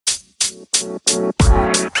Hello,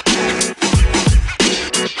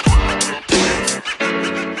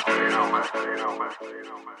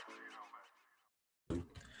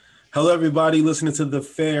 everybody listening to the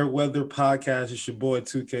Fair Weather Podcast. It's your boy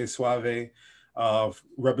 2K Suave,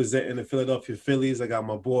 representing the Philadelphia Phillies. I got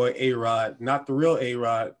my boy A-Rod, not the real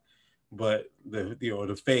A-Rod, but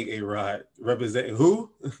the fake A-Rod. Representing who?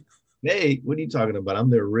 Hey, what are you talking about? I'm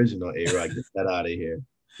the original A-Rod. Get that out of here.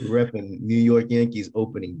 We're repping New York Yankees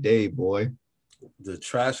opening day, boy. The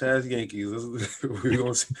trash ass Yankees.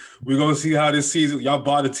 We're gonna see how this season. Y'all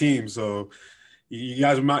bought a team, so you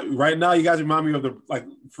guys right now. You guys remind me of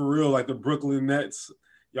for real, like the Brooklyn Nets.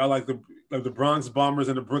 Y'all like the Bronx Bombers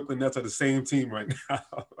and the Brooklyn Nets are the same team right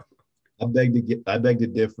now. I beg to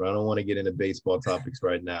differ. I don't want to get into baseball topics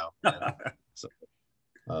right now. So,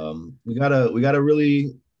 we got a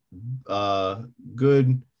really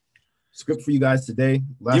good script for you guys today.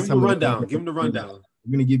 Give them the rundown. Give them the rundown.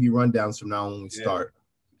 I'm going to give you rundowns from now on when we start.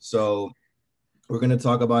 So we're going to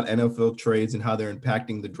talk about NFL trades and how they're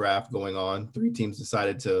impacting the draft going on. 3 teams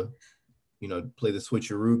decided to, play the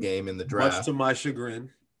switcheroo game in the draft. Much to my chagrin.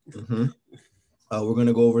 Mm-hmm. We're going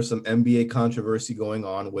to go over some NBA controversy going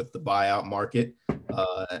on with the buyout market.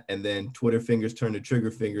 And then Twitter fingers turn to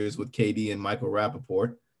trigger fingers with KD and Michael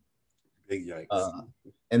Rappaport. Big yikes.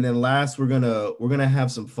 And then last, we're gonna have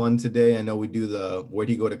some fun today. I know we do the where'd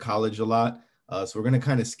he go to college a lot. So we're gonna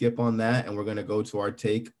kind of skip on that, and we're gonna go to our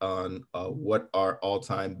take on what our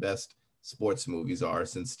all-time best sports movies are.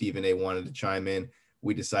 Since Stephen A wanted to chime in,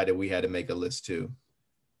 we decided we had to make a list too.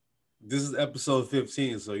 This is episode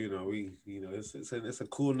 15, so it's a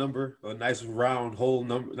cool number, a nice round whole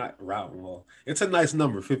number. Not round, well, it's a nice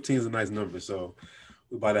number. 15 is a nice number, so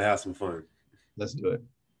we're about to have some fun. Let's do it.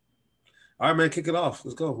 All right, man, kick it off.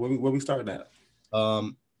 Let's go. Where we starting at?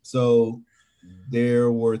 So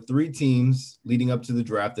there were 3 teams leading up to the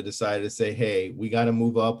draft that decided to say, hey, we got to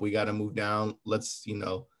move up. We got to move down. Let's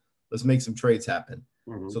make some trades happen.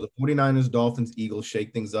 Mm-hmm. So the 49ers, Dolphins, Eagles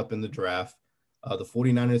shake things up in the draft. The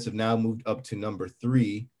 49ers have now moved up to number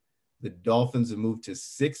 3. The Dolphins have moved to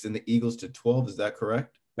 6 and the Eagles to 12. Is that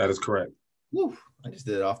correct? That is correct. Woo, I just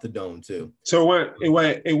did it off the dome too. So it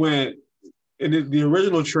went in the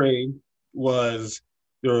original trade was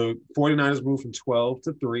the 49ers moved from 12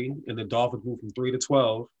 to 3 and the Dolphins moved from 3 to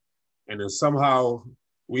 12. And then somehow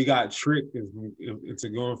we got tricked into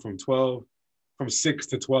going from 6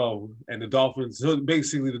 to 12. And the Dolphins, so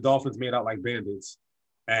basically the Dolphins made out like bandits.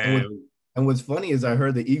 And what's funny is I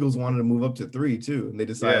heard the Eagles wanted to move up to 3 too. And they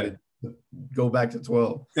decided to go back to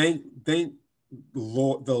 12. Thank the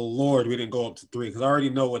Lord we didn't go up to 3 because I already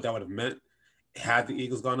know what that would have meant. Had the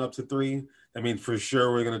Eagles gone up to 3, I mean, for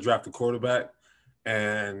sure we're going to draft a quarterback,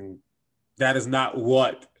 and that is not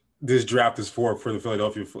what this draft is for the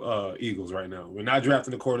Philadelphia Eagles right now. We're not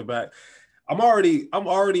drafting a quarterback. I'm already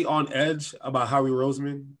on edge about Howie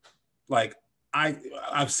Roseman. Like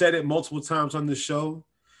I've said it multiple times on this show.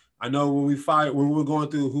 I know when we were going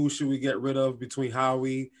through who should we get rid of between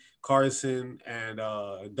Howie, Carson, and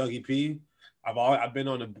Dougie P. I've been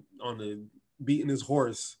on the beating his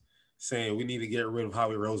horse, saying we need to get rid of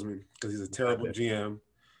Howie Roseman because he's a terrible GM.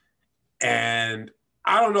 And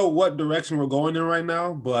I don't know what direction we're going in right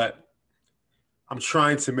now, but I'm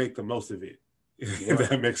trying to make the most of it, if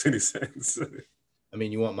that makes any sense. I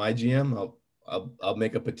mean, you want my GM? I'll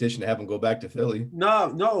make a petition to have him go back to Philly.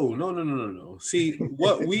 No. See,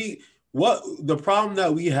 what the problem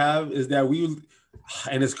that we have is that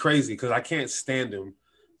and it's crazy because I can't stand him.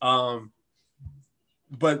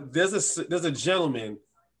 But there's a gentleman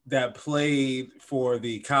that played for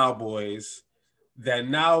the Cowboys that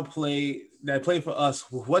play for us.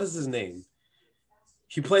 What is his name?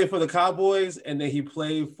 He played for the Cowboys and then he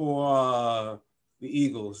played for the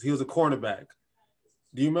Eagles. He was a cornerback.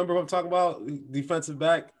 Do you remember what I'm talking about? Defensive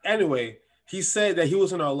back? Anyway, he said that he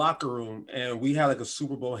was in our locker room and we had like a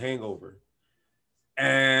Super Bowl hangover.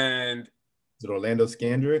 And is it Orlando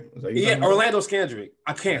Scandrick? Orlando Scandrick.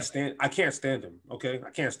 I can't stand him. Okay, I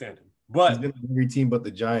can't stand him. But he's been on every team but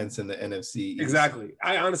the Giants in the NFC East. Exactly.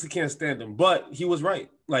 I honestly can't stand him. But he was right.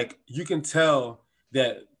 Like you can tell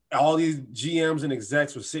that all these GMs and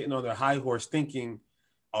execs were sitting on their high horse thinking,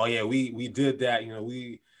 "Oh yeah, we did that.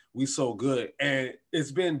 We so good." And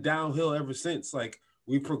it's been downhill ever since. Like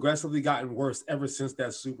we've progressively gotten worse ever since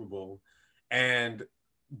that Super Bowl. And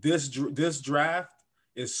this draft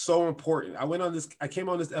is so important. I came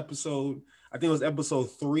on this episode, I think it was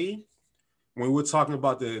episode 3, when we were talking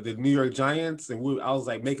about the New York Giants, and I was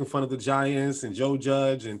like making fun of the Giants and Joe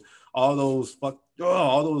Judge and all those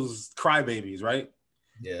crybabies, right?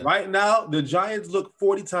 Yeah. Right now, the Giants look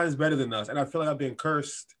 40 times better than us, and I feel like I've been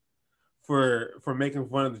cursed for making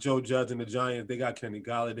fun of the Joe Judge and the Giants. They got Kenny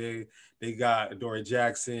Galladay. They got Adoree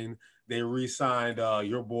Jackson. They re-signed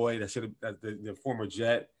your boy that should have the former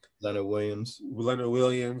Jet. Leonard Williams.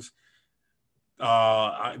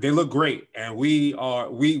 They look great, and we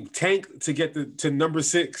tanked to get to number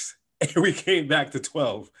 6, and we came back to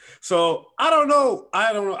 12. So I don't know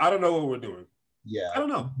what we're doing. Yeah, I don't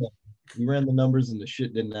know. We ran the numbers, and the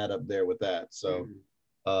shit didn't add up there with that. So,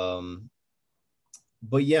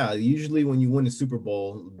 but yeah, usually when you win a Super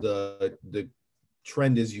Bowl, the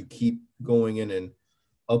trend is you keep going in an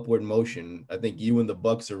upward motion. I think you and the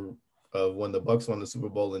Bucks are when the Bucks won the Super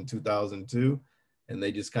Bowl in 2002, and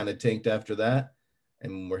they just kind of tanked after that,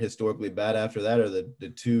 and were historically bad after that, are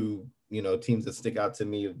the two teams that stick out to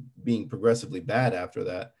me of being progressively bad after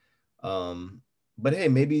that. But hey,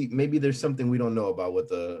 maybe there's something we don't know about what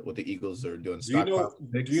the Eagles are doing.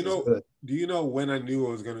 Do you know when I knew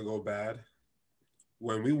it was gonna go bad?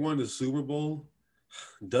 When we won the Super Bowl,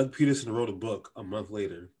 Doug Peterson wrote a book a month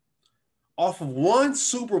later. Off of one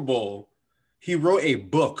Super Bowl, he wrote a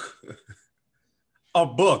book. A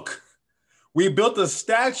book. We built a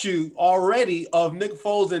statue already of Nick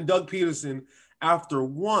Foles and Doug Peterson after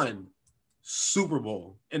one Super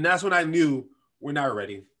Bowl, and that's when I knew we're not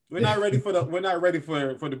ready. We're not ready for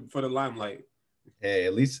the limelight. Hey,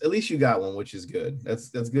 at least you got one, which is good. That's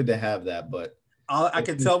good to have that. But I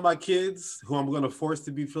can tell my kids, who I'm going to force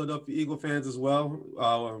to be Philadelphia Eagle fans as well,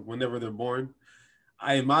 whenever they're born.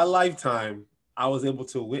 In my lifetime, I was able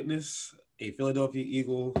to witness a Philadelphia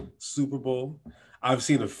Eagle Super Bowl. I've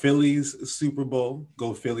seen a Phillies Super Bowl.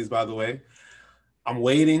 Go Phillies, by the way. I'm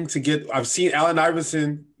waiting to get – I've seen Allen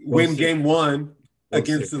Iverson win Game 1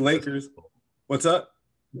 against the Lakers. What's up?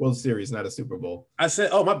 World Series, not a Super Bowl. I said,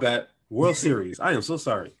 oh, my bad. World Series. I am so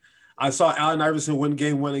sorry. I saw Allen Iverson win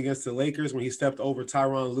Game 1 against the Lakers when he stepped over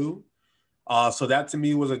Tyronn Lue. So that to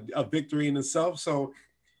me was a victory in itself. So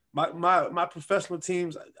my professional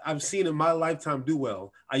teams, I've seen in my lifetime do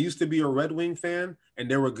well. I used to be a Red Wing fan, and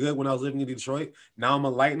they were good when I was living in Detroit. Now I'm a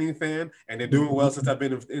Lightning fan, and they're doing well since I've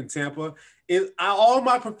been in Tampa. All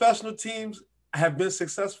my professional teams have been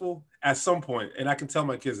successful at some point, and I can tell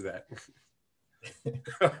my kids that.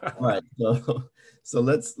 All right, so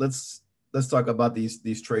let's talk about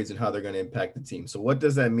these trades and how they're going to impact the team. So what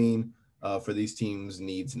does that mean for these teams'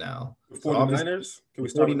 needs now? The 49ers? Can we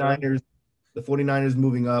start with the 49ers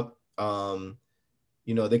moving up?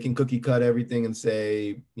 They can cookie cut everything and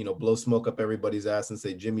say, blow smoke up everybody's ass and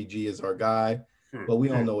say Jimmy G is our guy. But we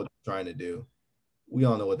all know what they're trying to do. We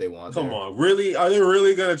all know what they want. Come on. Really? Are they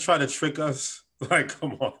really going to try to trick us? Like,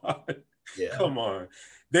 come on. Yeah. Come on.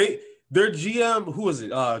 Their GM, who was it?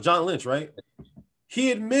 John Lynch, right?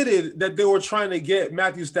 He admitted that they were trying to get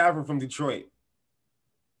Matthew Stafford from Detroit.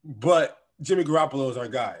 But Jimmy Garoppolo is our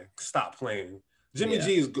guy. Stop playing. Jimmy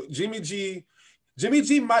G is good. Jimmy G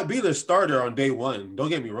might be their starter on day one. Don't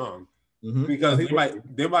get me wrong. Because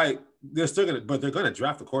they're still gonna, but they're gonna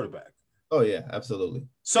draft a quarterback. Oh yeah, absolutely.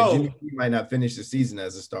 So Jimmy G might not finish the season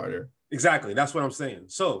as a starter. Exactly. That's what I'm saying.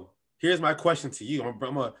 So here's my question to you. I'm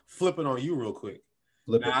gonna flip it on you real quick.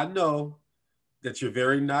 Now, I know that you're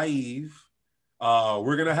very naive.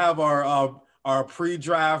 We're gonna have our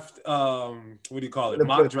pre-draft. What do you call it?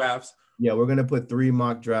 Mock drafts. Yeah, we're gonna put 3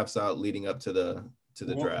 mock drafts out leading up to the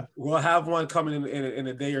draft. We'll have one coming in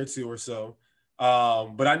a day or two or so.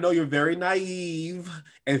 But I know you're very naive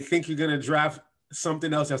and think you're gonna draft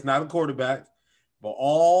something else that's not a quarterback. But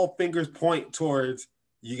all fingers point towards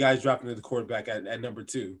you guys drafting the quarterback at number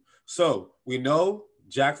 2. So we know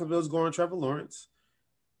Jacksonville's going Trevor Lawrence.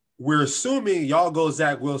 We're assuming y'all go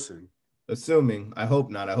Zach Wilson. Assuming. I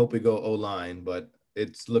hope not. I hope we go O-line, but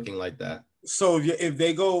it's looking like that. So if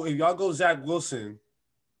y'all go Zach Wilson,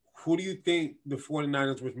 who do you think the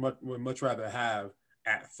 49ers would much rather have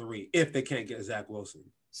at 3 if they can't get Zach Wilson?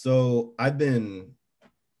 So I've been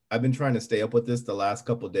trying to stay up with this the last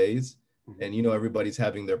couple of days. And, everybody's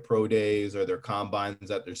having their pro days or their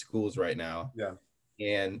combines at their schools right now. Yeah.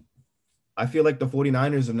 And I feel like the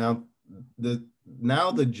 49ers are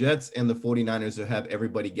now the Jets and the 49ers have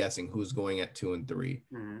everybody guessing who's going at 2 and 3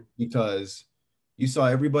 because you saw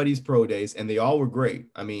everybody's pro days and they all were great.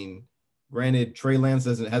 I mean, granted, Trey Lance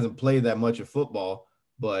hasn't played that much of football,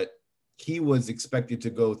 but he was expected to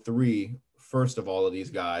go 3 first of all of these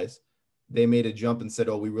guys. They made a jump and said,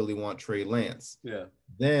 oh, we really want Trey Lance. Yeah.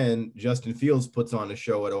 Then Justin Fields puts on a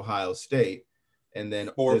show at Ohio State. And then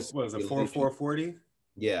 4-4-40?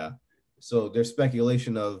 Yeah. So there's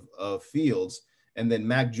speculation of Fields. And then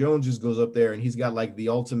Mac Jones just goes up there and he's got like the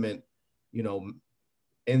ultimate, NCAA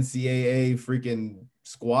freaking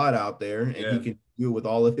squad out there. And he can do it with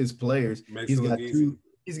all of his players. He's got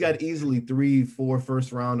He's got easily 3-4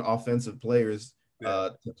 first round offensive players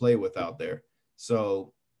to play with out there.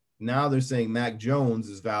 So now they're saying Mac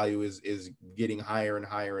Jones' value is getting higher and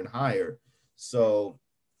higher and higher. So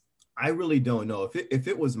I really don't know. If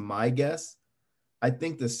it was my guess, I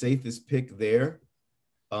think the safest pick there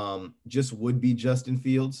just would be Justin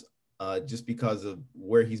Fields, just because of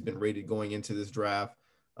where he's been rated going into this draft,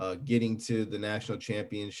 getting to the national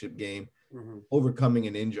championship game, overcoming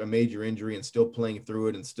a major injury and still playing through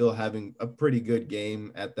it and still having a pretty good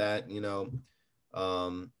game at that,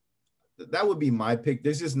 that would be my pick.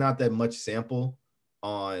 There's just not that much sample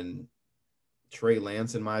on Trey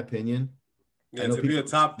Lance, in my opinion. Yeah, to be a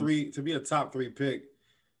top three pick,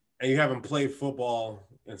 and you haven't played football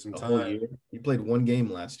in some time. Whole year. You played one game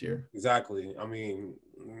last year. Exactly. I mean,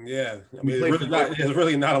 yeah. I mean, it's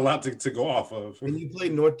really not a lot to go off of. And you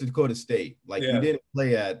played North Dakota State. You didn't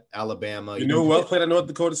play at Alabama. You know who else played at North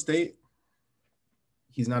Dakota State?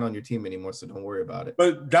 He's not on your team anymore, so don't worry about it.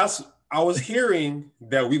 But I was hearing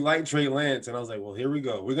that we like Trey Lance, and I was like, well, here we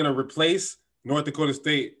go. We're gonna replace North Dakota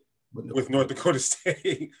State with North Dakota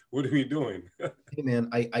State. What are we doing? Hey man,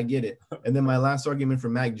 I get it. And then my last argument for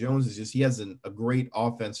Mac Jones is just he has a great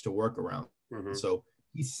offense to work around. So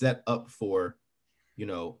he's set up for,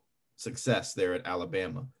 success there at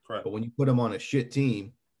Alabama. Correct. But when you put him on a shit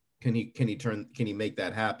team, can he make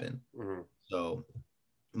that happen? So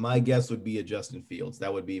my guess would be a Justin Fields.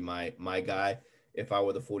 That would be my guy if I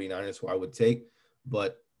were the 49ers, who I would take.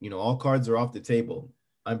 But all cards are off the table.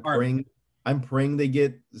 I'm praying they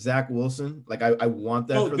get Zach Wilson. I want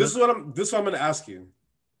that. Oh, this is what I'm going to ask you.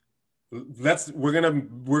 We're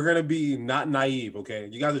gonna be not naive, okay?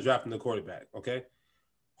 You guys are drafting the quarterback, okay?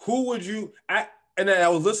 Who would you? And I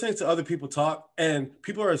was listening to other people talk, and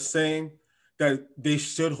people are saying that they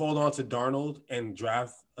should hold on to Darnold and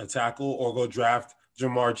draft a tackle or go draft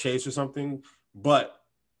Jamar Chase or something. But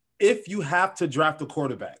if you have to draft a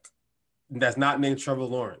quarterback that's not named Trevor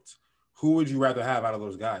Lawrence, who would you rather have out of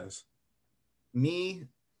those guys? Me,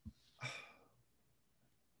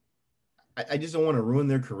 I just don't want to ruin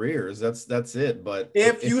their careers. That's it. But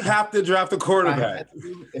if you have to draft a quarterback,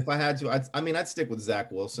 if I had to, I'd stick with Zach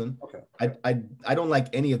Wilson. Okay. I don't like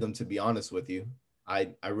any of them, to be honest with you. I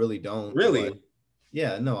really don't. Really?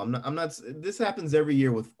 Yeah. No, I'm not. This happens every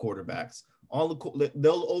year with quarterbacks.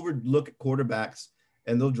 They'll overlook quarterbacks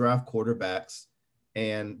and they'll draft quarterbacks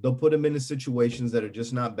and they'll put them into situations that are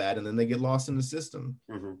just not bad, and then they get lost in the system.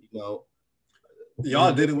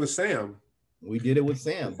 Y'all did it with Sam. We did it with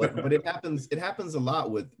Sam, but it happens a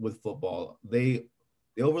lot with football. They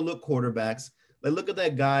overlook quarterbacks. Look at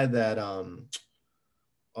that guy that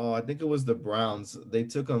I think it was the Browns. They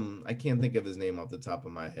took him. I can't think of his name off the top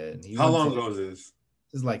of my head. How long ago was this?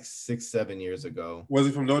 This is like 6-7 years ago. Was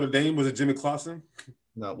he from Notre Dame? Was it Jimmy Clausen?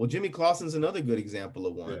 No. Well, Jimmy Clausen's another good example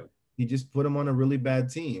of one. Yeah. He just put him on a really bad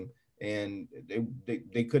team, and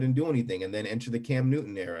they couldn't do anything. And then enter the Cam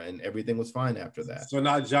Newton era, and everything was fine after that. So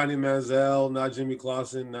not Johnny Manziel, not Jimmy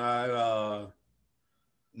Clausen, not.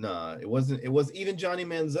 Nah, it wasn't. It was even Johnny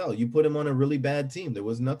Manziel. You put him on a really bad team. There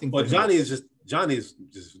was nothing. Well, Johnny's just Johnny's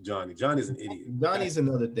Johnny. Johnny's an idiot. Johnny's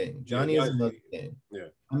another thing. Johnny is another thing. Yeah.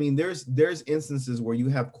 I mean, there's instances where you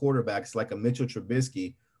have quarterbacks like a Mitchell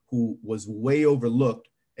Trubisky who was way overlooked,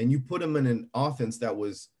 and you put him in an offense that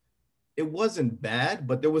it wasn't bad,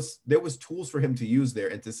 but there was tools for him to use there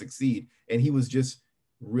and to succeed, and he was just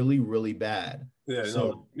really, really bad. Yeah.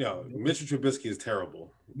 So, Mitchell Trubisky is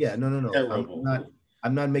terrible. Yeah. No. Terrible.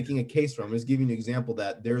 I'm not making a case for him. I'm just giving you an example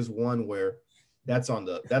that there's one where that's on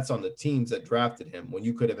the teams that drafted him when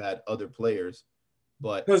you could have had other players.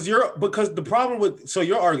 But because the problem with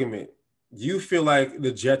your argument, you feel like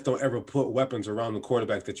the Jets don't ever put weapons around the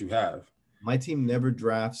quarterback that you have. My team never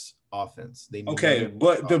drafts offense.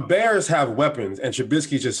 But the Bears have weapons, and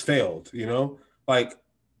Trubisky just failed.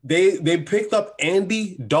 They picked up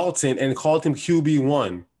Andy Dalton and called him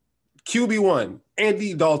QB1.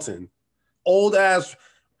 Andy Dalton. Old ass,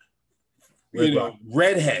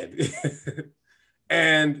 redhead,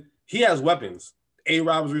 and he has weapons.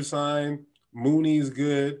 A-Rob's resigned. Mooney's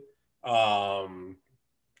good. God,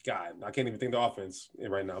 I can't even think the offense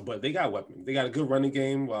right now, but they got weapons. They got a good running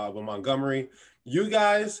game with Montgomery. You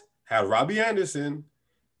guys have Robbie Anderson,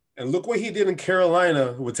 and look what he did in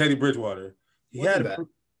Carolina with Teddy Bridgewater. He had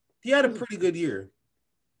a pretty good year.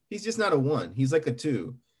 He's just not a 1. He's like a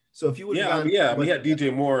 2. So if you would, we had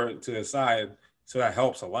DJ Moore to the side, so that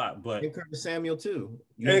helps a lot. But and Curtis Samuel too.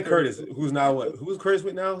 And Curtis, who's now what? Who's Curtis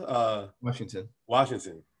with now? Washington.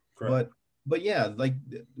 Correct. But But yeah, like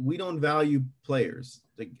we don't value players.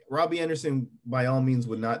 Like Robbie Anderson, by all means,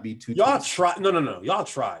 would not be too. Y'all tried. No. Y'all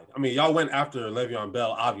tried. I mean, y'all went after Le'Veon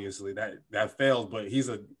Bell. Obviously, that failed. But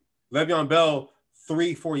Le'Veon Bell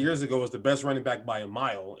 3-4 years ago was the best running back by a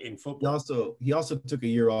mile in football. He also took a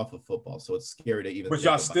year off of football, so it's scary to even. But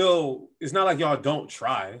y'all still. It's not like y'all don't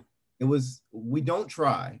try. We don't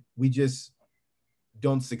try. We just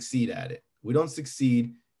don't succeed at it. We don't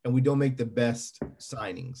succeed, and we don't make the best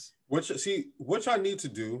signings. What y'all need to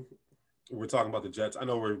do. We're talking about the Jets. I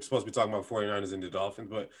know we're supposed to be talking about 49ers and the Dolphins,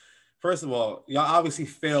 but first of all, y'all obviously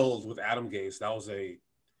failed with Adam Gase. That was a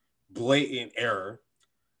blatant error.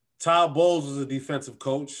 Todd Bowles was a defensive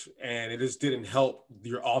coach, and it just didn't help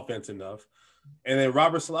your offense enough. And then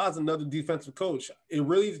Robert Saleh's another defensive coach. Y'all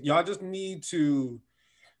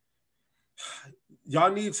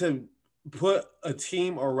need to put a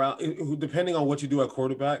team around, depending on what you do at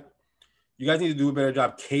quarterback, you guys need to do a better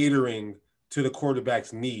job catering to the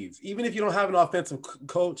quarterback's needs. Even if you don't have an offensive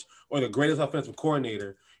coach or the greatest offensive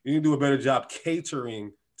coordinator, you need to do a better job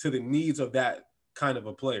catering to the needs of that kind of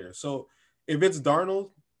a player. So if it's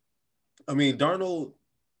Darnold, Darnold,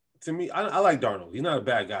 to me, I like Darnold. He's not a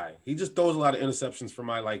bad guy. He just throws a lot of interceptions for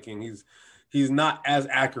my liking. He's not as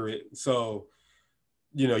accurate. So,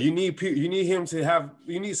 you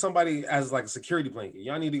need somebody as like a security blanket.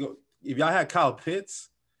 Y'all need to go. If y'all had Kyle Pitts,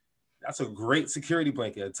 that's a great security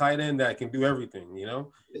blanket, a tight end that can do everything,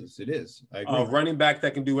 It is. I agree. A running back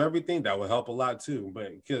that can do everything, that will help a lot too.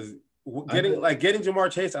 But because getting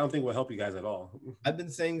Ja'Marr Chase, I don't think will help you guys at all. I've been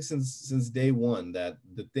saying since day one that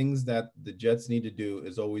the things that the Jets need to do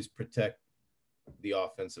is always protect the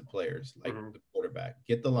offensive players, like the quarterback.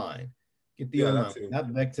 Get the line. Get the line. Not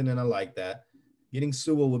Becton, and I like that. Getting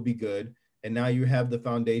Sewell would be good. And now you have the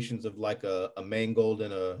foundations of like a Mangold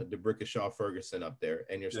and a DeBrickashaw Ferguson up there,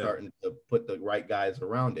 and you're starting to put the right guys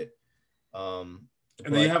around it. And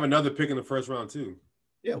then you have another pick in the first round too.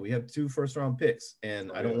 Yeah, we have 2 first-round picks,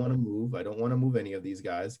 and I don't want to move. I don't want to move any of these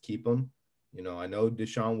guys. Keep them. I know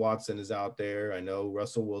Deshaun Watson is out there. I know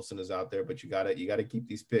Russell Wilson is out there, but you gotta keep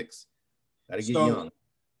these picks. Gotta get young.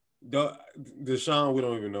 Deshaun, we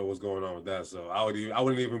don't even know what's going on with that, so I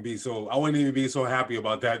wouldn't even be so happy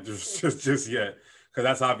about that just yet, because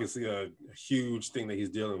that's obviously a huge thing that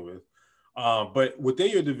he's dealing with. But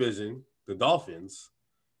within your division, the Dolphins,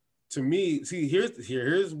 to me, see,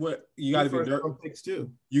 here's what you got to be nervous.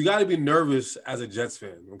 You got to be nervous as a Jets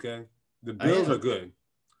fan. Okay, the Bills are good.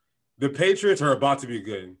 The Patriots are about to be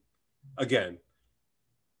good again.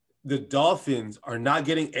 The Dolphins are not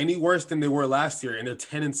getting any worse than they were last year, and they're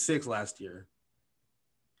 10-6 last year.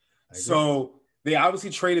 So they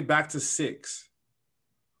obviously traded back to 6.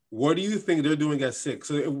 What do you think they're doing at 6?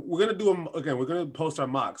 So we're gonna do them again. We're gonna post our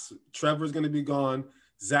mocks. Trevor's gonna be gone.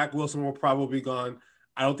 Zach Wilson will probably be gone.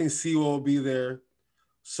 I don't think Sewell will be there.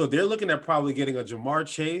 So they're looking at probably getting a Ja'Marr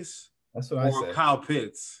Chase. That's what I said. Kyle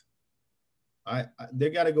Pitts.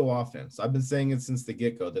 They got to go offense. I've been saying it since the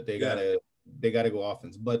get-go that they got to go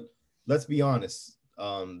offense. But let's be honest.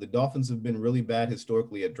 The Dolphins have been really bad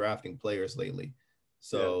historically at drafting players lately.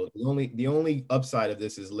 So the only upside of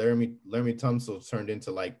this is Laramie Tunsil turned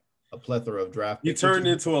into like a plethora of draft picks. He turned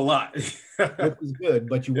into a lot. Which is good,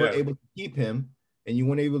 but you weren't able to keep him, and you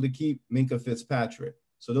weren't able to keep Minkah Fitzpatrick.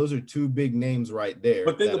 So those are 2 big names right there.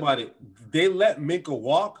 But think about it. They let Minkah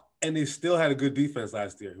walk, and they still had a good defense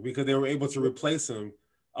last year because they were able to replace him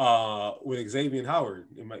with Xavier Howard,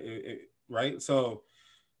 right? So,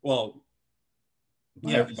 Byron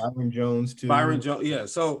Jones too. Byron Jones, yeah.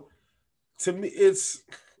 So, to me, it's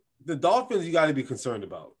the Dolphins you got to be concerned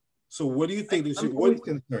about. So, what do you think they should?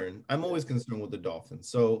 I'm always concerned with the Dolphins.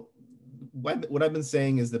 So, what I've been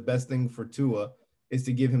saying is the best thing for Tua is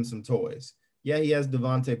to give him some toys. Yeah, he has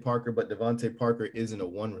Devontae Parker, but Devontae Parker isn't a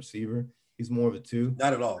 1 receiver. He's more of a 2.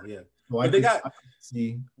 Not at all, yeah. So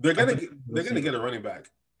they're gonna get a running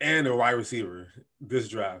back and a wide receiver this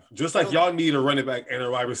draft. Just like y'all need a running back and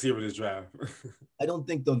a wide receiver this draft. I don't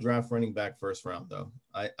think they'll draft running back first round though.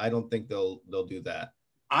 I don't think they'll do that.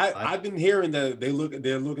 I've been hearing that they're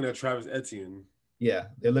looking at Travis Etienne. Yeah,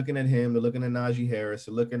 they're looking at him. They're looking at Najee Harris.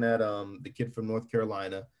 They're looking at the kid from North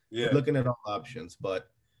Carolina. Yeah, they're looking at all options, but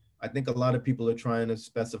I think a lot of people are trying to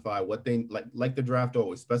specify what they like the draft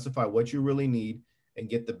always specify what you really need and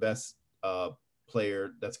get the best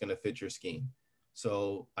player that's going to fit your scheme.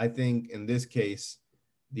 So I think in this case,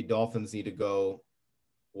 the Dolphins need to go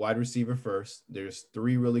wide receiver first. There's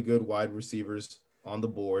 3 really good wide receivers on the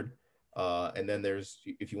board. And then there's,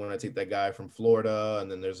 if you want to take that guy from Florida,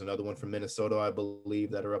 and then there's another one from Minnesota, I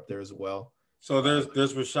believe, that are up there as well. So there's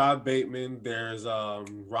Rashad Bateman. There's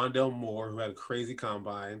Rondell Moore, who had a crazy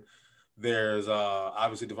combine. There's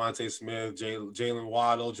obviously Devontae Smith, Jalen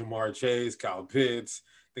Waddle, Jamar Chase, Kyle Pitts.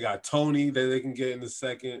 They got Tony that they can get in the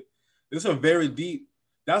second. This is a very deep.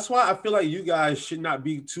 That's why I feel like you guys should not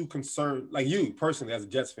be too concerned. Like you personally, as a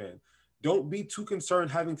Jets fan, don't be too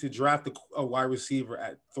concerned having to draft a wide receiver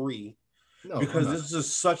at 3, because this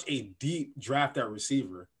is such a deep draft at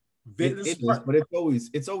receiver. It is, but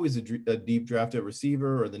it's always a deep draft at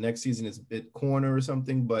receiver, or the next season is bit corner or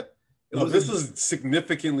something. But this was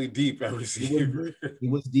significantly deep at receiver. It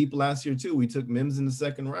was deep last year too. We took Mims in the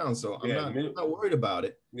second round, so I'm not worried about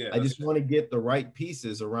it. Yeah, I just want to get the right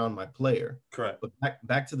pieces around my player. Correct. But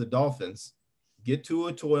back to the Dolphins, get to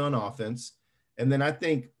a toy on offense, and then I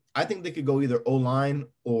think they could go either O-line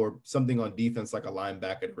or something on defense, like a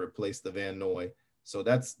linebacker to replace the Van Noy. So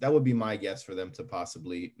that would be my guess for them to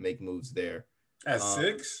possibly make moves there. At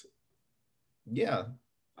 6? Yeah.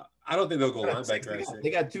 I don't think they'll go linebacker at 6.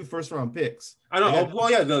 They got 2 first-round picks. I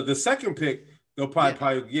know. The second pick, they'll probably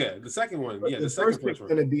the second one. Yeah, the first pick is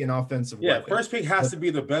going to be an offensive weapon. First pick has to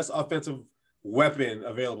be the best offensive weapon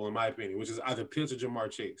available, in my opinion, which is either Pitts or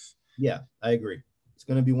Jamar Chase. Yeah, I agree. It's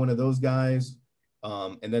going to be one of those guys.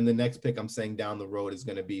 And then the next pick, I'm saying down the road, is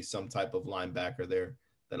going to be some type of linebacker there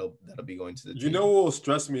that'll be going to the team. You know what will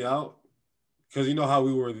stress me out? Because you know how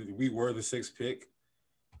we were the 6th pick.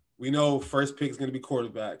 We know first pick is going to be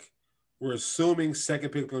quarterback. We're assuming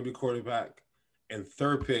second pick is going to be quarterback, and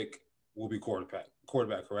third pick will be quarterback.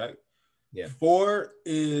 Quarterback, correct? Yeah. 4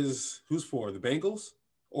 is who's 4? The Bengals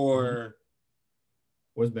or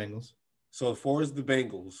where's Bengals? So 4 is the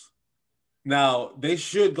Bengals. Now they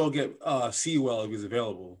should go get Sewell if he's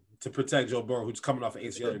available to protect Joe Burrow, who's coming off an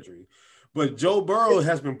ACL injury. But Joe Burrow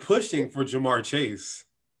has been pushing for Jamar Chase.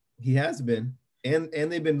 He has been, and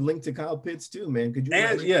they've been linked to Kyle Pitts too, man. Could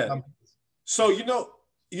you? So you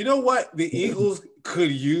know what the Eagles could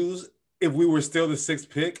use if we were still the 6th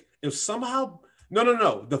pick? If somehow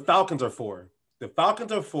no, the Falcons are 4. The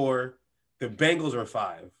Falcons are 4. The Bengals are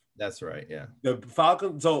 5. That's right. Yeah. The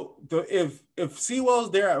Falcons. So if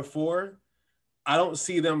Sewell's there at 4, I don't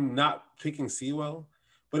see them not picking Sewell.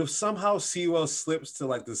 But if somehow Sewell slips to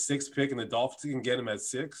like the 6th pick and the Dolphins can get him at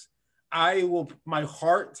 6, my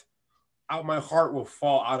heart will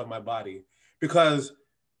fall out of my body, because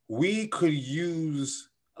we could use,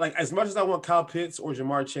 like, as much as I want Kyle Pitts or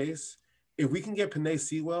Jamar Chase, if we can get Penei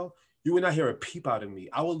Sewell, you would not hear a peep out of me.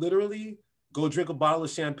 I will literally go drink a bottle of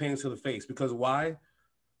champagne to the face, because why?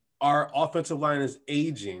 Our offensive line is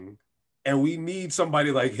aging, and we need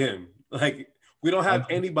somebody like him. Like, we don't have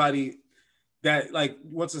anybody that, like,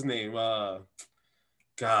 what's his name?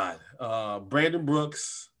 Brandon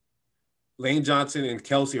Brooks, Lane Johnson, and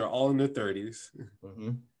Kelsey are all in their 30s.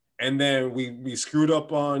 Mm-hmm. And then we screwed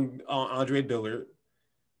up on Andre Dillard.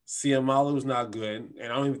 Ciamalu's not good,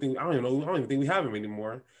 and I don't even think we have him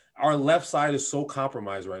anymore. Our left side is so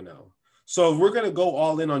compromised right now. So if we're gonna go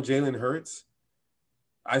all in on Jalen Hurts,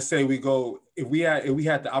 I say we go. If we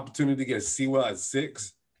had the opportunity to get Sewell at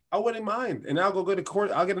 6, I wouldn't mind, and I'll go get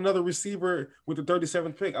I'll get another receiver with the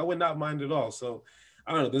 37th pick. I would not mind at all. So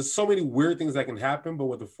I don't know. There's so many weird things that can happen, but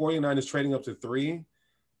with the 49ers trading up to 3,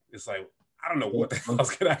 it's like, I don't know what the hell is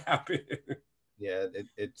gonna happen. Yeah,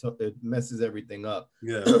 it messes everything up.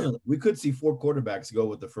 Yeah. We could see 4 quarterbacks go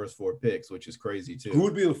with the first 4 picks, which is crazy too. Who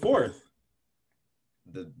would be the 4th?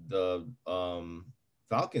 The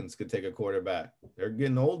Falcons could take a quarterback. They're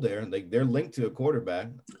getting old there. They're linked to a quarterback.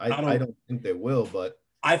 I don't think they will, but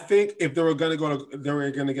I think if they were going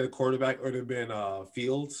to get a quarterback, it would have been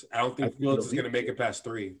Fields. I don't think Fields is going to make it past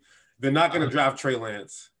 3. They're not going to draft Trey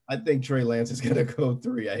Lance. I think Trey Lance is going to go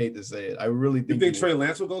 3. I hate to say it. I really think. You think Trey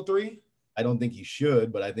Lance will go 3? I don't think he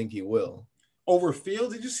should, but I think he will. Over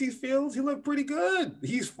Fields? Did you see Fields? He looked pretty good.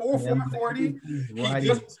 He's 440.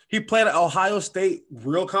 He played at Ohio State,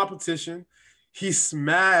 real competition. He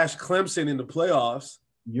smashed Clemson in the playoffs.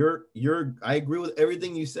 I agree with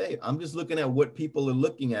everything you say. I'm just looking at what people are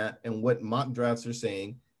looking at and what mock drafts are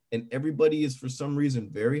saying, and everybody is for some reason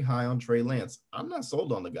very high on Trey Lance. I'm not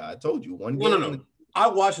sold on the guy. I told you one game. No. I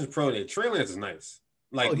watched his pro day. Trey Lance is nice.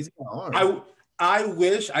 Like, he's got arm. I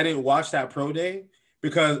wish I didn't watch that pro day,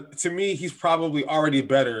 because to me he's probably already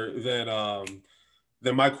better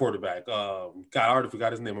than my quarterback. God, I already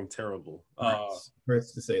forgot his name. I'm terrible.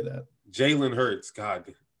 Hurts to say that. Jalen Hurts.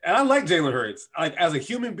 God. And I like Jalen Hurts. Like, as a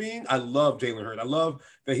human being, I love Jalen Hurts. I love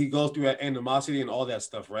that he goes through that animosity and all that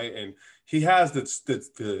stuff, right? And he has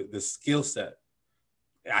the skill set,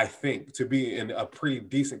 I think, to be a pretty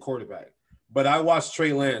decent quarterback. But I watched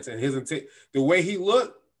Trey Lance and the way he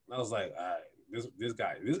looked, I was like, all right, this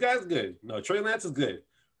guy's good. No, Trey Lance is good.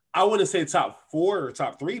 I wouldn't say top 4 or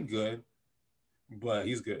top 3 good, but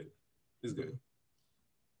he's good. He's good.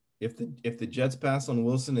 if the Jets pass on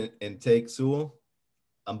Wilson and take Sewell,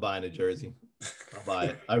 I'm buying a jersey. I'll buy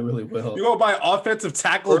it. I really will. You gonna buy offensive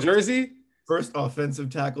tackle jersey? First offensive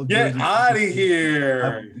tackle Get jersey. out of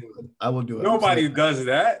here. I will do it. Nobody does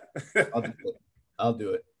that. I'll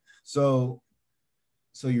do it. So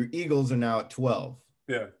your Eagles are now at 12.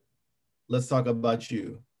 Yeah. Let's talk about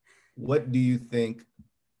you. What do you think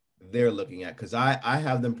they're looking at? Because I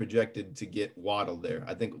have them projected to get Waddle there.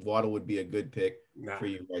 I think Waddle would be a good pick for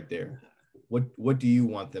you right there. What do you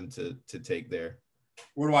want them to take there?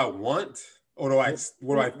 What do I want? Or what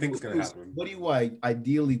do I think is going to happen? What do you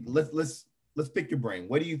ideally? Let's pick your brain.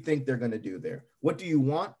 What do you think they're going to do there? What do you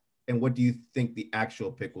want, and what do you think the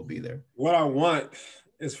actual pick will be there? What I want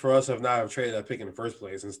is for us to not have traded that pick in the first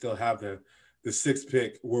place and still have the sixth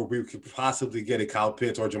pick where we could possibly get a Kyle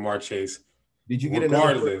Pitts or Jamar Chase. Did you get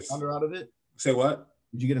another first rounder out of it? Say what?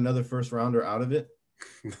 Did you get another first rounder out of it?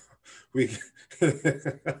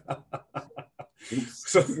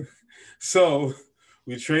 So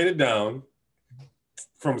we traded down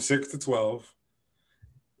from 6 to 12.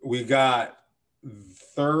 We got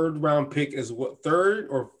third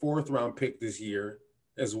or fourth round pick this year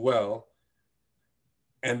as well.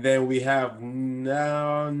 And then we have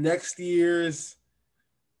now next year's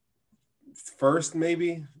first,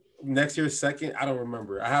 maybe next year's second. I don't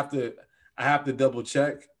remember. I have to double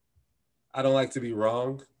check. I don't like to be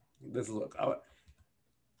wrong. Let's look.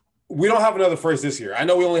 We don't have another first this year. I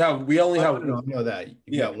know we only have. I know that.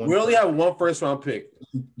 We only have one first round pick.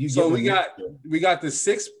 So we got the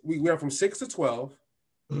 6. We went from 6 to 12.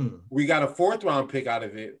 We got a fourth round pick out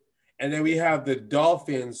of it. And then we have the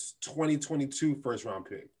Dolphins 2022 first round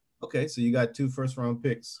pick. Okay, so you got 2 first round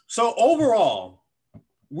picks. So overall,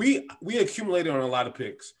 we accumulated on a lot of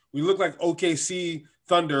picks. We look like OKC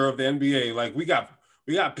Thunder of the NBA. Like we got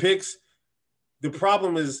picks. The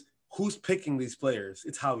problem is who's picking these players?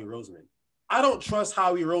 It's Howie Roseman. I don't trust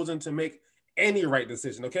Howie Roseman to make any right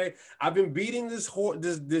decision. Okay, I've been beating this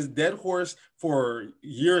dead horse for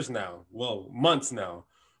years now. Well, months now.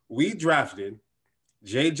 We drafted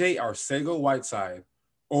JJ Arcega-Whiteside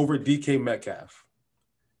over DK Metcalf.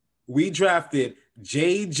 We drafted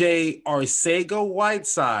JJ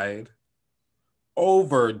Arcega-Whiteside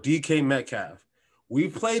over DK Metcalf. We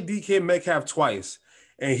played DK Metcalf twice,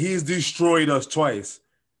 and he's destroyed us twice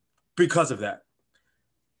because of that.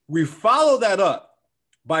 We followed that up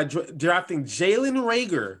by drafting Jalen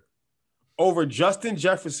Reagor over Justin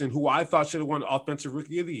Jefferson, who I thought should have won Offensive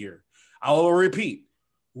Rookie of the Year. I will repeat.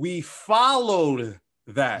 We followed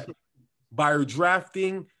that by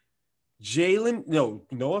drafting Jalen.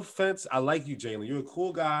 No offense. I like you, Jalen. You're a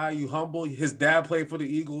cool guy. You humble. His dad played for the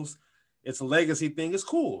Eagles. It's a legacy thing. It's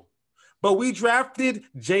cool. But we drafted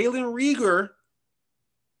Jalen Reagor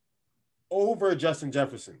over Justin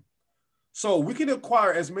Jefferson. So we can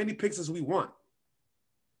acquire as many picks as we want.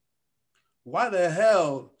 Why the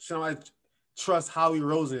hell should I trust Howie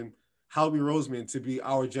Roseman to be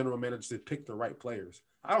our general manager to pick the right players?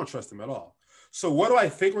 I don't trust him at all. So what do I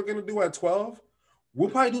think we're going to do at 12?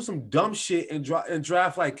 We'll probably do some dumb shit and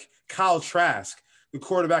draft like Kyle Trask, the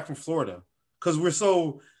quarterback from Florida, because we're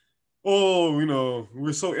so innovative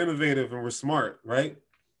and we're smart, right?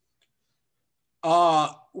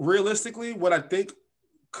 Realistically, what I think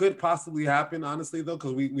could possibly happen, honestly, though,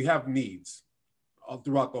 because we have needs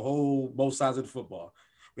throughout both sides of the football.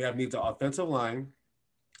 We have needs of offensive line,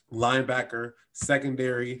 linebacker,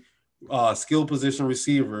 secondary, skill position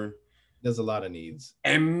receiver. There's a lot of needs.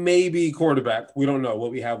 And maybe quarterback. We don't know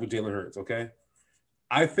what we have with Jalen Hurts, okay?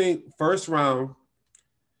 I think first round,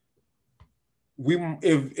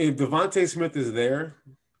 if Devontae Smith is there,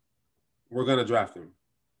 we're going to draft him.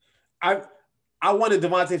 I wanted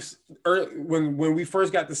Devontae when we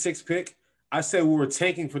first got the 6th pick. I said we were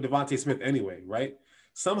tanking for Devontae Smith anyway, right?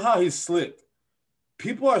 Somehow he slipped.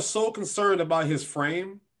 People are so concerned about his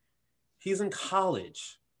frame. He's in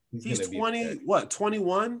college. He's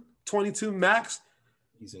 21, 22 max?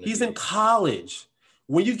 He's in college.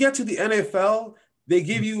 When you get to the NFL, they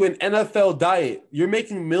give you an NFL diet. You're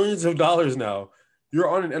making millions of dollars now. You're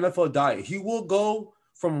on an NFL diet. He will go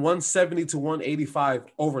from 170 to 185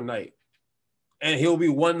 overnight. And he'll be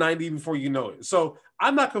 190 before you know it. So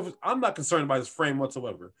I'm not concerned about his frame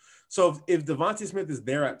whatsoever. So if Devontae Smith is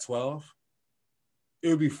there at 12, it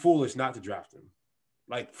would be foolish not to draft him.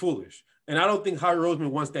 Like, foolish. And I don't think Howie Roseman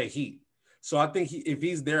wants that heat. So I think if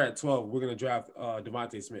he's there at 12, we're going to draft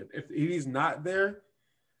Devontae Smith. If he's not there,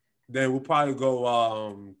 then we'll probably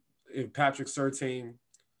go if Patrick Surtain,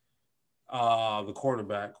 the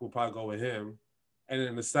cornerback, we'll probably go with him. And then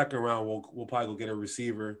in the second round, we'll probably go get a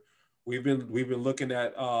receiver. We've been looking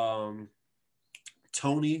at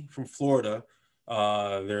Tony from Florida.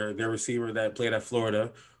 their receiver that played at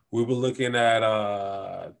Florida. We were looking at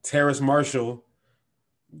Terrace Marshall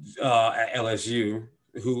at LSU,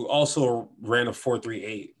 who also ran a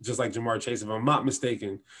 4.38, just like Jamar Chase, if I'm not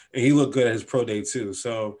mistaken. And he looked good at his pro day too.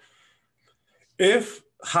 So if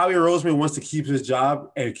Howie Roseman wants to keep his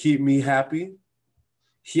job and keep me happy,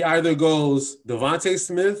 he either goes Devontae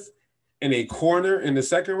Smith in a corner in the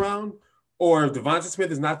second round, or if Devontae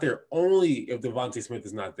Smith is not there, only if Devontae Smith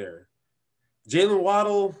is not there. Jalen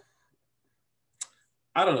Waddle,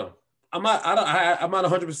 I don't know. I'm not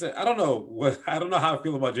 100%. I don't know how I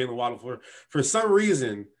feel about Jalen Waddle. For some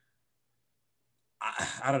reason,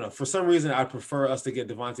 I don't know. For some reason, I prefer us to get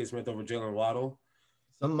Devontae Smith over Jalen Waddle.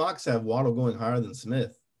 Some mocks have Waddle going higher than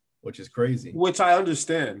Smith, which is crazy. Which I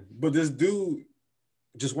understand, but this dude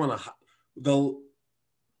just won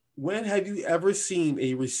when have you ever seen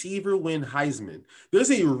a receiver win Heisman?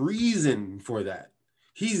 There's a reason for that.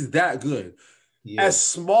 He's that good. Yeah. As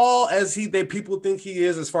small as people think he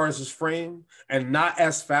is as far as his frame, and not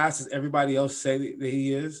as fast as everybody else say that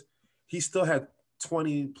he is, he still had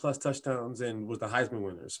 20 plus touchdowns and was the Heisman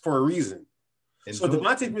winners for a reason. And so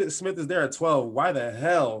Devontae Smith is there at 12. Why the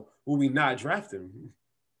hell will we not draft him?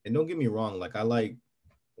 And don't get me wrong, like I like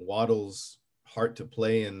Waddle's heart to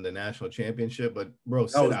play in the national championship, but bro,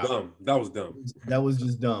 that was dumb. That was dumb. That was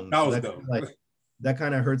just dumb. That was dumb. Like that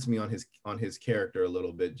kind of hurts me on his character a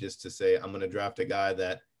little bit, just to say I'm going to draft a guy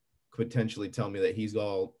that could potentially tell me that he's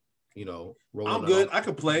all, rolling. I'm good. I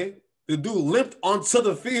could play. The dude limped onto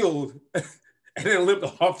the field and then limped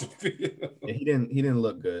off the field. Yeah, he didn't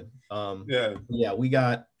look good. Yeah, we've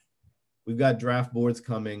got draft boards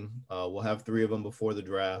coming. We'll have 3 of them before the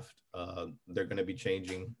draft. They're going to be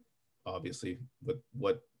changing, obviously, with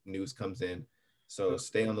what news comes in. So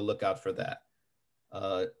stay on the lookout for that.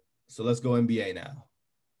 So let's go NBA now.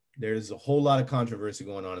 There's a whole lot of controversy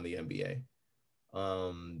going on in the NBA.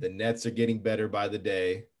 The Nets are getting better by the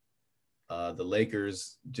day. The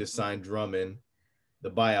Lakers just signed Drummond. The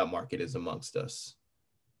buyout market is amongst us.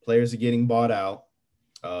 Players are getting bought out.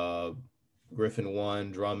 Griffin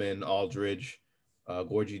 1, Drummond, Aldridge,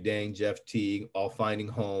 Gorgie Dang, Jeff Teague, all finding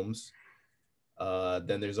homes.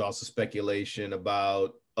 Then there's also speculation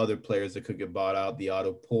about other players that could get bought out. The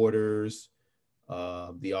Otto Porters,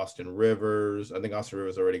 the Austin Rivers. I think Austin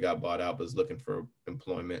Rivers already got bought out, but is looking for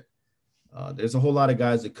employment. There's a whole lot of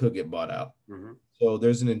guys that could get bought out. Mm-hmm. So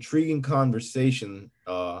there's an intriguing conversation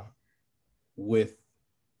with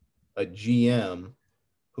a GM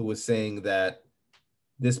who was saying that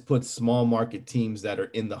this puts small market teams that are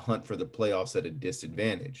in the hunt for the playoffs at a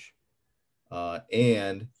disadvantage.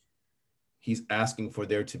 And he's asking for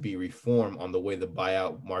there to be reform on the way the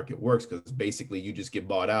buyout market works, because basically you just get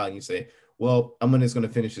bought out and you say, well, I'm just going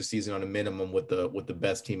to finish the season on a minimum with the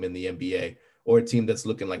best team in the NBA, or a team that's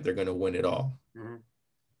looking like they're going to win it all, mm-hmm.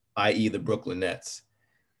 i.e. the Brooklyn Nets.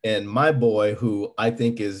 And my boy, who I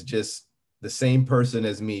think is just the same person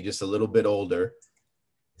as me, just a little bit older,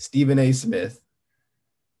 Stephen A. Smith,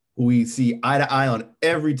 who we see eye to eye on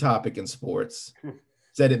every topic in sports,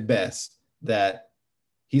 said it best, that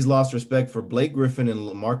he's lost respect for Blake Griffin and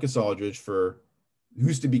LaMarcus Aldridge, who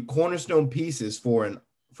used to be cornerstone pieces for an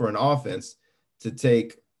offense to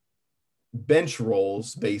take bench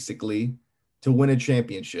roles, basically, to win a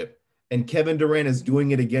championship. And Kevin Durant is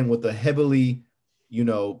doing it again with a heavily,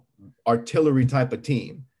 artillery type of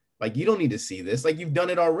team. Like, you don't need to see this. Like, you've done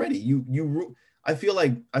it already. I feel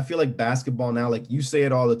like basketball now, like you say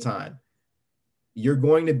it all the time, you're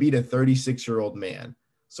going to beat a 36-year-old man.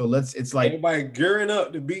 So it's like everybody gearing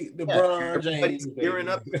up to beat LeBron James. Gearing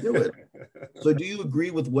up to do it. So do you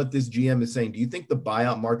agree with what this GM is saying? Do you think the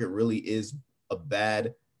buyout market really is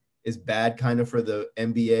bad kind of for the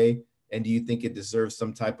NBA? And do you think it deserves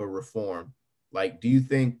some type of reform? Like, do you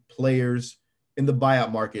think players in the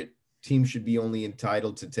buyout market, teams should be only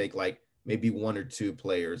entitled to take like maybe 1 or 2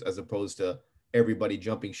 players, as opposed to everybody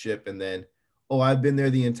jumping ship and then, oh, I've been there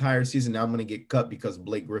the entire season, now I'm going to get cut because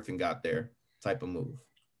Blake Griffin got there type of move?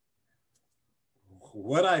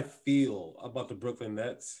 What I feel about the Brooklyn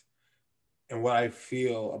Nets and what I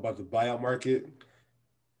feel about the buyout market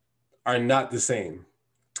are not the same,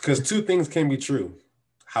 because 2 things can be true,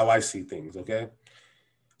 how I see things, okay?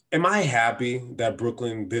 Am I happy that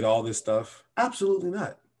Brooklyn did all this stuff? Absolutely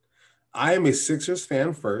not. I am a Sixers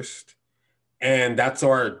fan first, and that's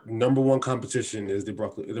our number 1 competition is the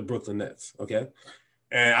Brooklyn Nets, okay?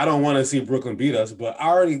 And I don't want to see Brooklyn beat us, but I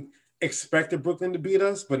already expected Brooklyn to beat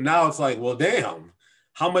us, but now it's like, well, damn,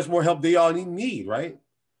 how much more help do y'all need, right?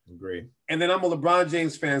 Agree. And then I'm a LeBron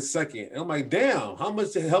James fan second. And I'm like, damn, how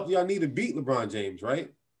much help do y'all need to beat LeBron James,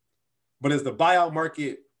 right? But is the buyout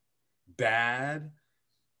market bad?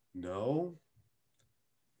 No.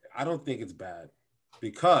 I don't think it's bad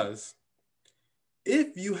because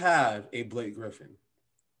if you have a Blake Griffin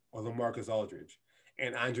or LaMarcus Aldridge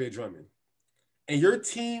and Andre Drummond, and your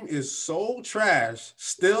team is so trash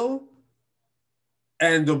still,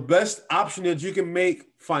 and the best option that you can make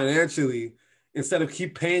financially, instead of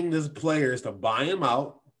keep paying these players to buy them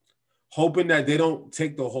out, hoping that they don't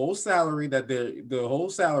take the whole salary,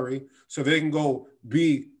 so they can go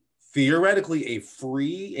be theoretically a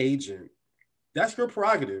free agent. That's your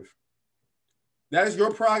prerogative. That is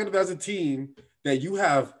your prerogative as a team that you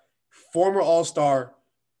have former All-Star,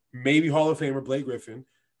 maybe Hall of Famer Blake Griffin,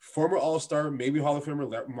 former All-Star, maybe Hall of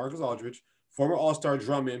Famer Marcus Aldridge, former All-Star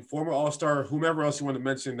Drummond, former All-Star whomever else you want to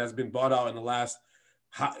mention that's been bought out in the last,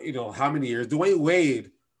 how many years. Dwayne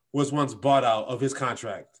Wade was once bought out of his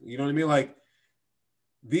contract. You know what I mean? Like,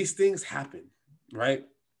 these things happen, right?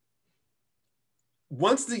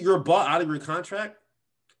 Once you're bought out of your contract,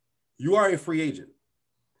 you are a free agent,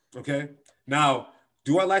 okay? Now,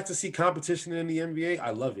 do I like to see competition in the NBA? I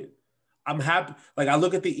love it. I'm happy. Like, I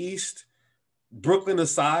look at the East, Brooklyn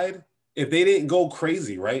aside, if they didn't go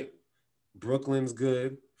crazy, right? Brooklyn's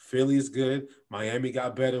good. Philly's good. Miami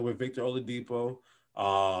got better with Victor Oladipo.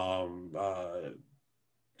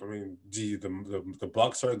 The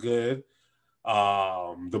Bucks are good.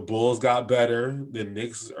 The Bulls got better. The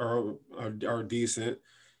Knicks are decent.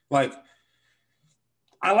 Like,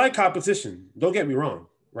 I like competition. Don't get me wrong,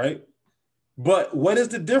 right? But what is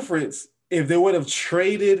the difference if they would have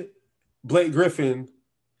traded Blake Griffin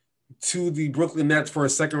to the Brooklyn Nets for a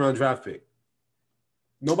second-round draft pick?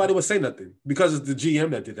 Nobody would say nothing because it's the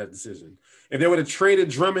GM that did that decision. If they would have traded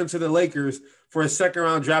Drummond to the Lakers for a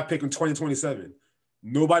second-round draft pick in 2027,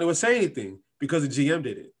 nobody would say anything because the GM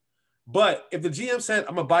did it. But if the GM said,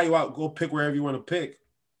 I'm going to buy you out, go pick wherever you want to pick,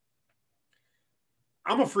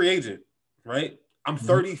 I'm a free agent, right? I'm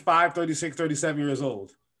 35, 36, 37 years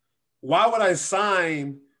old. Why would I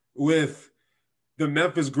sign with the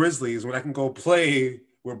Memphis Grizzlies when I can go play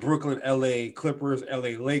with Brooklyn, LA Clippers,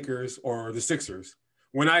 LA Lakers, or the Sixers,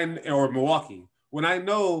 or Milwaukee? When I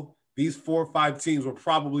know these 4 or 5 teams will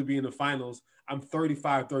probably be in the finals, I'm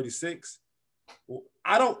 35, 36.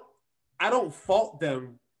 I don't fault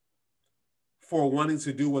them for wanting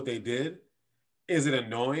to do what they did. Is it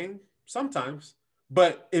annoying? Sometimes.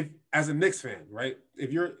 But if, as a Knicks fan, right?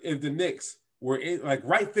 If the Knicks were in, like,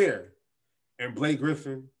 right there, and Blake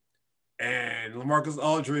Griffin and LaMarcus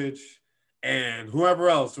Aldridge and whoever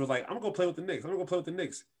else was like, I'm gonna go play with the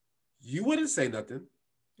Knicks. You wouldn't say nothing.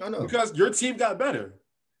 I know. Because your team got better.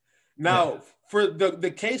 Now, for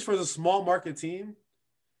the case for the small market team,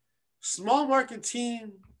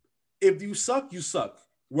 if you suck, you suck.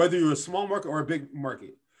 Whether you're a small market or a big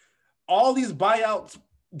market. All these buyouts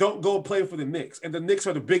don't go play for the Knicks. And the Knicks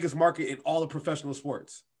are the biggest market in all of professional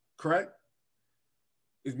sports. Correct?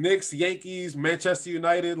 It's Knicks, Yankees, Manchester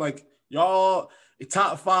United, like, y'all,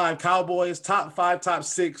 top 5 Cowboys, top 5, top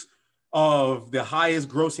 6 of the highest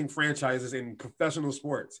grossing franchises in professional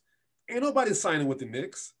sports. Ain't nobody signing with the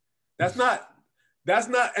Knicks. That's not,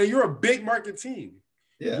 and you're a big market team.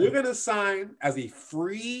 Yeah. You're going to sign as a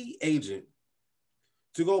free agent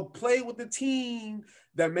to go play with the team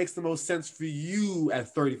that makes the most sense for you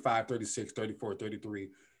at 35, 36, 34, 33.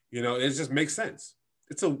 You know, it just makes sense.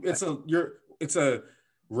 It's a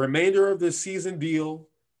remainder of the season deal.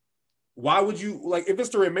 Why would you, like, if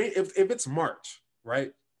it's March,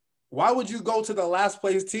 right? Why would you go to the last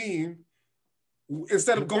place team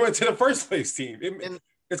instead of going to the first place team?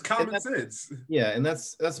 It's common sense. Yeah, and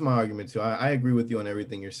that's my argument too. I agree with you on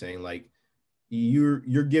everything you're saying. Like,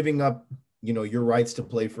 you're giving up, your rights to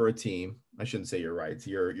play for a team. I shouldn't say your rights,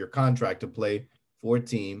 your contract to play for a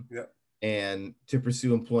team, and to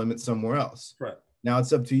pursue employment somewhere else. Right. Now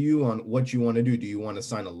it's up to you on what you want to do. Do you want to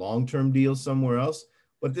sign a long-term deal somewhere else?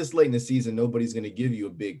 But this late in the season, nobody's going to give you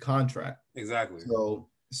a big contract. Exactly.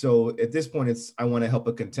 So at this point, I want to help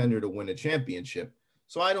a contender to win a championship.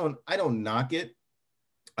 So I don't knock it.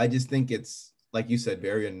 I just think it's, like you said,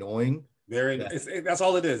 very annoying. That's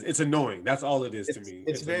all it is. It's annoying. That's all it is to me.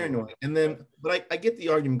 It's very annoying. And then, but I get the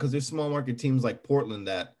argument because there's small market teams like Portland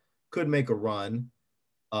that could make a run,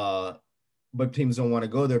 but teams don't want to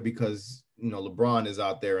go there because, LeBron is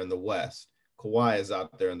out there in the West. Kawhi is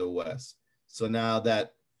out there in the West. So now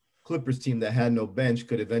that Clippers team that had no bench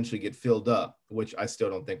could eventually get filled up, which I still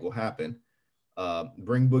don't think will happen.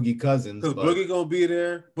 Bring Boogie Cousins. Because Boogie going to be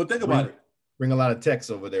there. But think about it. Bring a lot of techs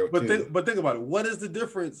over there. But think about it. What is the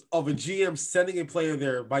difference of a GM sending a player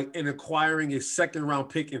there and acquiring a second-round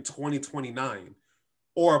pick in 2029?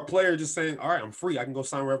 Or a player just saying, all right, I'm free. I can go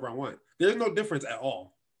sign wherever I want. There's no difference at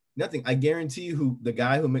all. Nothing. I guarantee you who the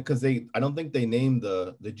guy who, because I don't think they named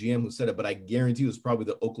the GM who said it, but I guarantee it was probably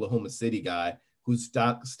the Oklahoma City guy who's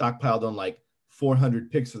stockpiled on like 400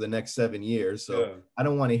 picks for the next 7 years. So yeah. I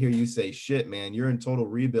don't want to hear you say shit, man. You're in total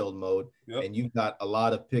rebuild mode, and you've got a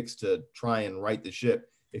lot of picks to try and right the ship.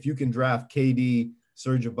 If you can draft KD,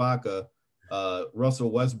 Serge Ibaka,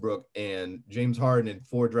 Russell Westbrook, and James Harden in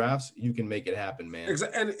 4 drafts, you can make it happen, man.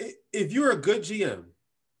 And if you're a good GM,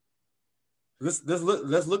 let's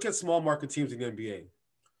look at small market teams in the NBA.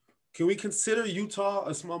 Can we consider Utah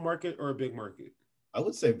a small market or a big market? I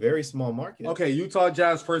would say very small market. Okay, Utah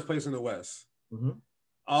Jazz first place in the West.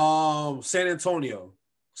 Mm-hmm. San Antonio,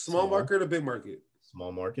 small market or big market?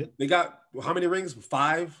 Small market. They got how many rings?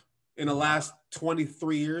 5 in the last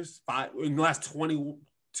 23 years. 5 in the last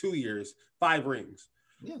 22 years. 5 rings.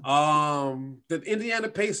 Yeah. The Indiana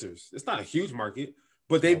Pacers. It's not a huge market,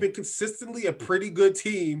 but they've been consistently a pretty good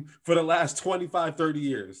team for the last 25, 30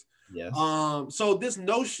 years. Yes. So this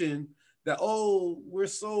notion that, we're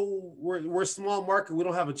small market, we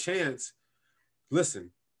don't have a chance.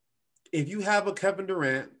 Listen, if you have a Kevin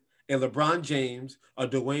Durant and LeBron James, a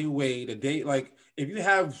Dwayne Wade, if you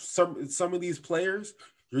have some of these players,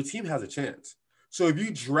 your team has a chance. So if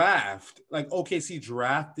you draft, like OKC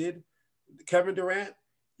drafted Kevin Durant,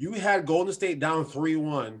 you had Golden State down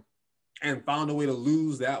 3-1 and found a way to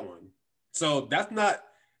lose that one. So that's not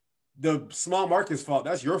the small market's fault.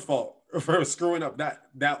 That's your fault for screwing up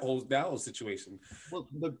that whole situation. Well,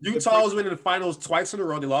 Utah was winning the finals twice in a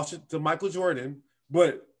row. They lost it to Michael Jordan,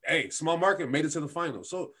 but hey, small market made it to the finals.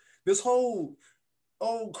 So this whole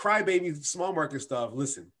crybaby small market stuff.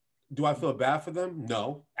 Listen, do I feel bad for them?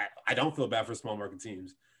 No, I don't feel bad for small market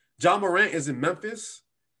teams. John Morant is in Memphis.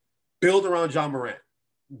 Build around John Morant.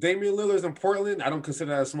 Damian Lillard's in Portland. I don't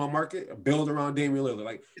consider that a small market. Build around Damian Lillard.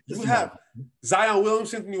 Like you have Zion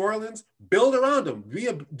Williamson in New Orleans. Build around him.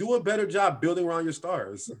 Do a better job building around your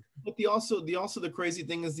stars. But the crazy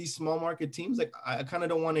thing is these small market teams. Like I kind of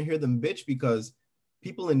don't want to hear them bitch because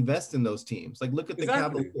people invest in those teams. Like look at the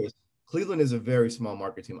Cavaliers. Cleveland is a very small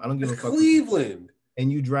market team. I don't give a fuck. Cleveland.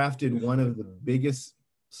 And you drafted one of the biggest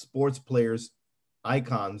sports players,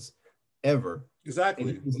 icons ever. Exactly.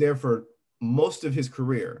 And he was there for most of his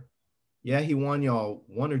career. Yeah, he won y'all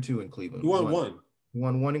 1 or 2 in Cleveland. He won 1. He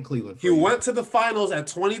won 1 in Cleveland. He went to the finals at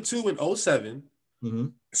 22 and 07. Mm-hmm.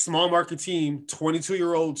 Small market team,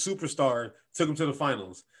 22-year-old superstar, took him to the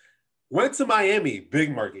finals. Went to Miami,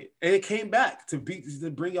 big market, and it came back to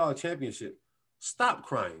bring y'all a championship. Stop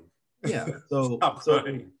crying. Yeah. So stop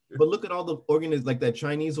crying. But look at all the like that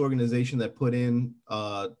Chinese organization that put in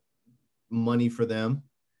money for them,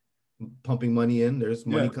 pumping money in. There's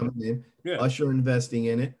money coming in. Yeah. Usher investing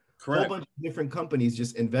in it. Correct. A whole bunch of different companies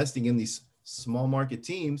just investing in these small market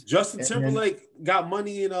teams. Justin Timberlake got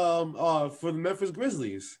money in for the Memphis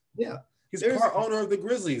Grizzlies. Yeah. He's part owner of the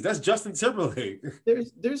Grizzlies. That's Justin Timberlake.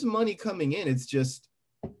 There's money coming in. It's just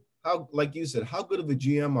how, like you said, how good of a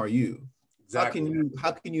GM are you? Exactly.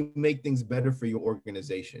 How can you make things better for your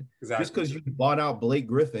organization? Exactly. Just because you bought out Blake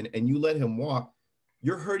Griffin and you let him walk,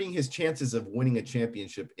 you're hurting his chances of winning a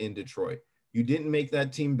championship in Detroit. You didn't make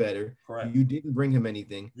that team better. Correct. You didn't bring him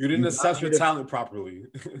anything. You didn't assess your talent properly.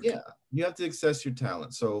 Yeah, you have to assess your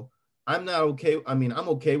talent. So I'm not okay. I mean, I'm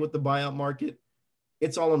okay with the buyout market.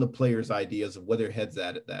 It's all on the players' ideas of where their heads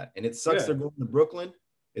at that. And it sucks they're going to Brooklyn.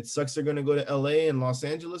 It sucks they're going to go to LA and Los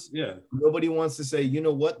Angeles. Yeah. Nobody wants to say, you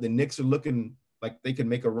know what? The Knicks are looking like they can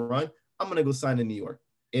make a run. I'm going to go sign in New York.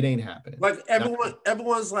 It ain't happening. Like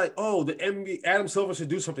everyone's like, oh, the NBA, Adam Silver should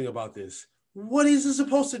do something about this. What is he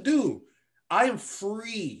supposed to do? I am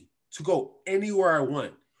free to go anywhere I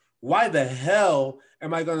want. Why the hell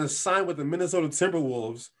am I going to sign with the Minnesota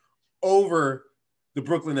Timberwolves over the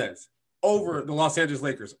Brooklyn Nets, over the Los Angeles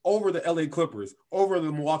Lakers, over the LA Clippers, over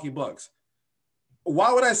the Milwaukee Bucks?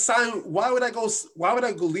 Why would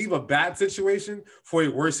I go leave a bad situation for a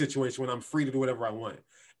worse situation when I'm free to do whatever I want?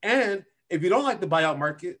 And if you don't like the buyout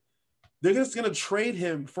market, they're just going to trade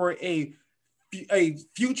him for a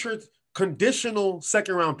future conditional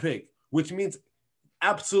second round pick, which means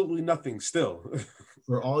absolutely nothing still.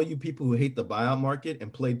 For all you people who hate the buyout market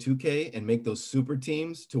and play 2K and make those super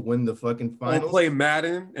teams to win the fucking finals. Or play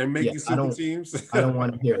Madden and make these super teams. I don't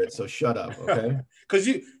want to hear it, so shut up, okay? Because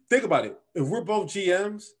you think about it. If we're both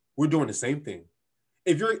GMs, we're doing the same thing.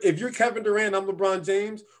 If you're Kevin Durant, I'm LeBron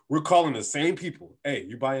James, we're calling the same people. Hey,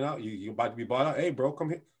 you buying out? You about to be bought out? Hey, bro, come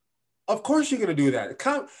here. Of course you're gonna do that.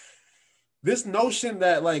 This notion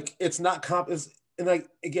that like it's not and like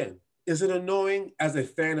again, is it annoying as a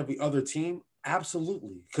fan of the other team?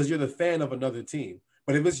 Absolutely, because you're the fan of another team.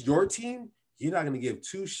 But if it's your team, you're not gonna give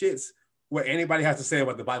two shits what anybody has to say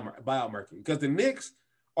about the buyout market. Because the Knicks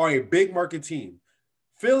are a big market team.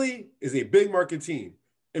 Philly is a big market team.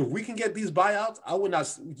 If we can get these buyouts, I would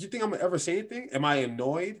not. Do you think I'm gonna ever say anything? Am I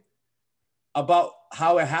annoyed about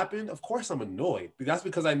how it happened? Of course I'm annoyed. But that's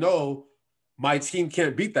because I know my team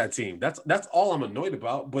can't beat that team. That's all I'm annoyed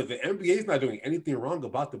about. But the NBA is not doing anything wrong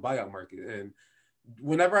about the buyout market. And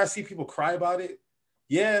whenever I see people cry about it,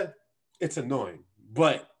 yeah, it's annoying.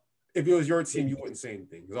 But if it was your team, you wouldn't say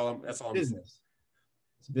anything. That's all I'm saying.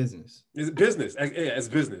 It's business. It's business. Yeah, it's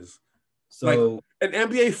business. So like an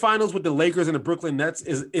NBA Finals with the Lakers and the Brooklyn Nets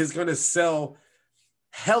is going to sell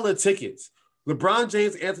hella tickets. LeBron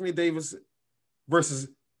James, Anthony Davis versus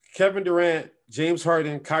Kevin Durant, James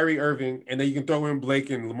Harden, Kyrie Irving, and then you can throw in Blake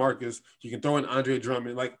and LaMarcus. You can throw in Andre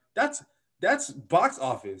Drummond. Like that's box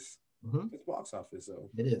office. Mm-hmm. It's box office. So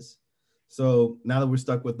it is. So now that we're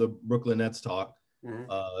stuck with the Brooklyn Nets talk,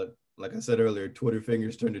 like I said earlier, Twitter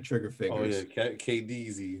fingers turn to trigger fingers. Oh yeah,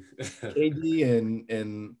 KDZ. KD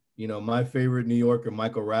and you know my favorite New Yorker,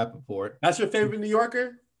 Michael Rappaport. That's your favorite New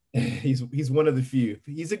Yorker? He's one of the few.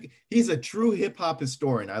 He's a true hip hop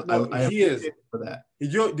historian. He is for that.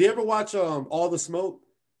 Do you ever watch All the Smoke?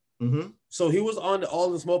 Mm-hmm. So he was on the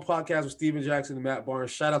All the Smoke podcast with Steven Jackson and Matt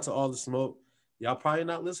Barnes. Shout out to All the Smoke. Y'all probably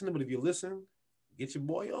not listening, but if you listen, get your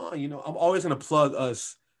boy on. You know, I'm always gonna plug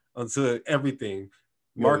us onto everything,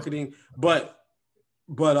 marketing. But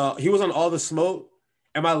he was on All the Smoke,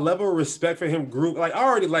 and my level of respect for him grew. Like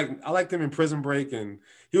I liked him in Prison Break, and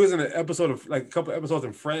he was in an episode of like a couple episodes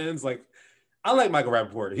in Friends. Like I like Michael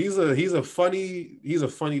Rappaport. He's a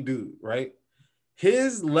funny dude, right?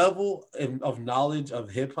 His level of knowledge of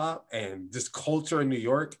hip hop and just culture in New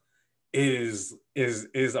York is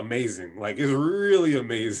amazing. Like it's really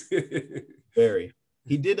amazing. Very.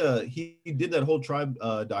 He did that whole Tribe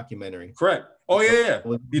documentary. Correct. Oh yeah.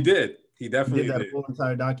 He did. He definitely did that whole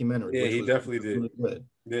entire documentary. Yeah, he definitely did. Really good.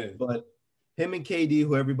 Yeah. But him and KD,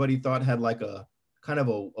 who everybody thought had like a kind of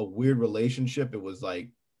a weird relationship, it was like,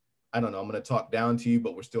 I don't know, I'm going to talk down to you,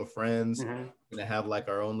 but we're still friends. Mm-hmm. We're going to have like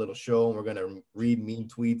our own little show, and we're going to read mean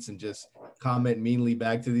tweets and just comment meanly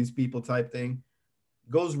back to these people type thing.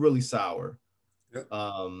 Goes really sour. Yep.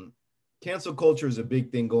 Cancel culture is a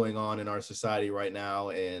big thing going on in our society right now.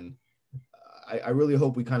 And I really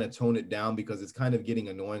hope we kind of tone it down because it's kind of getting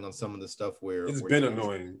annoying on some of the stuff where it's been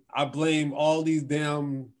annoying. I blame all these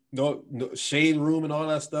damn shade room and all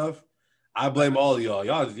that stuff. I blame all of y'all.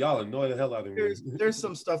 Y'all annoy the hell out of me. There's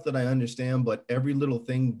some stuff that I understand, but every little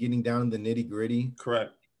thing getting down to the nitty gritty.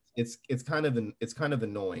 Correct. It's kind of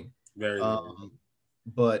annoying. Very.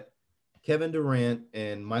 But Kevin Durant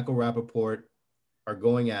and Michael Rappaport are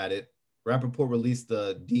going at it. Rappaport released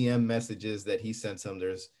the DM messages that he sent him.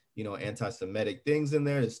 There's anti-Semitic things in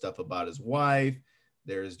there. There's stuff about his wife.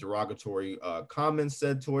 There's derogatory comments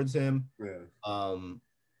said towards him. Yeah.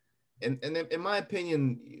 And in my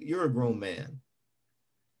opinion, you're a grown man.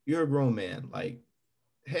 You're a grown man. Like,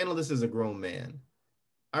 handle this as a grown man.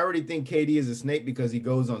 I already think KD is a snake because he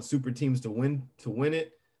goes on super teams to win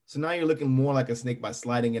it. So now you're looking more like a snake by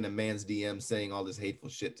sliding in a man's DM saying all this hateful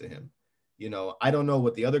shit to him. You know, I don't know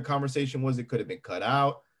what the other conversation was. It could have been cut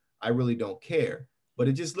out. I really don't care. But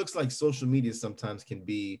it just looks like social media sometimes can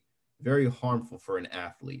be very harmful for an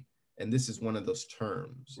athlete. And this is one of those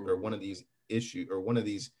terms or one of these issues or one of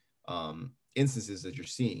these instances that you're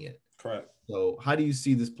seeing it. Correct. So how do you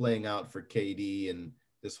see this playing out for KD and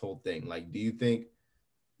this whole thing? Like, do you think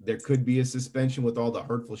there could be a suspension with all the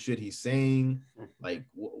hurtful shit he's saying? Like,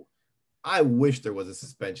 I wish there was a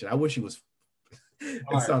suspension. I wish he was. It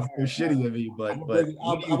sounds so shitty of me, but I'm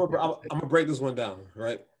gonna break this one down,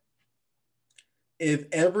 right? If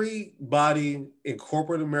everybody in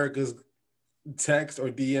corporate America's text or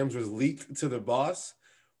DMs was leaked to the boss,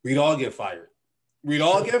 we'd all get fired. We'd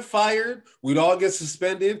all get fired. We'd all get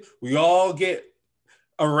suspended. We all get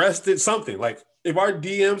arrested. Something like if our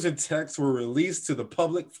DMs and texts were released to the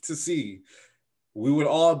public to see, we would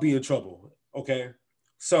all be in trouble. Okay,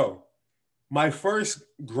 so my first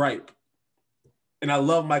gripe. And I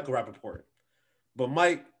love Michael Rappaport. But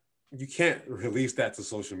Mike, you can't release that to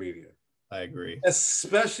social media. I agree.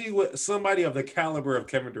 Especially with somebody of the caliber of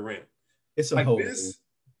Kevin Durant. It's a like whole this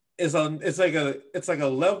is it's like a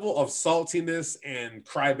level of saltiness and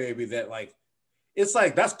crybaby that like it's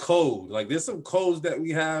like that's code. Like there's some codes that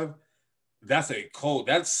we have. That's a code.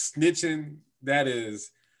 That's snitching. That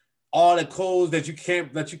is all the codes that you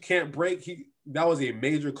can't break. That was a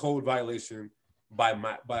major code violation by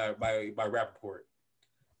Rappaport.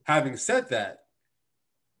 Having said that,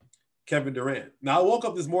 Kevin Durant. Now, I woke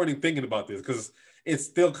up this morning thinking about this because it's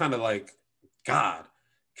still kind of like, God,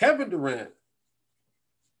 Kevin Durant,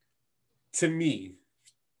 to me,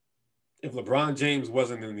 if LeBron James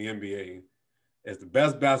wasn't in the NBA, is the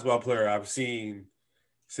best basketball player I've seen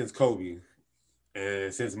since Kobe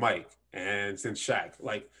and since Mike and since Shaq.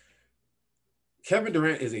 Like, Kevin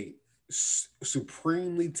Durant is a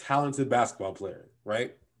supremely talented basketball player,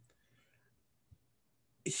 right?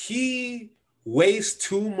 He wastes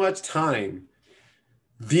too much time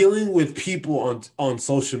dealing with people on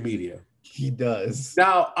social media. He does.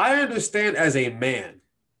 Now, I understand as a man,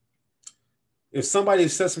 if somebody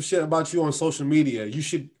says some shit about you on social media,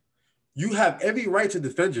 you have every right to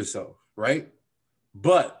defend yourself, right?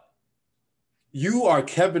 But you are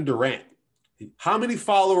Kevin Durant. How many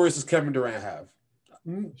followers does Kevin Durant have?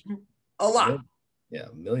 A lot. Yeah,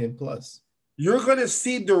 1 million plus. You're going to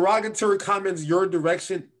see derogatory comments your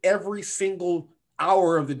direction every single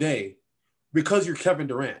hour of the day because you're Kevin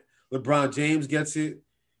Durant. LeBron James gets it.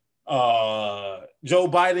 Joe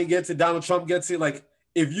Biden gets it. Donald Trump gets it. Like,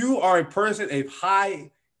 if you are a person of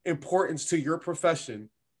high importance to your profession,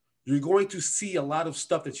 you're going to see a lot of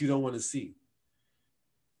stuff that you don't want to see.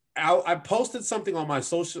 I posted something on my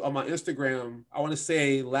Instagram, I want to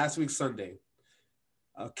say last week Sunday.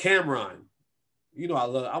 Cameron, you know,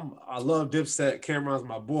 I love Dipset. Cameron's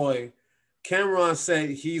my boy. Cameron said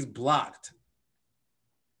he's blocked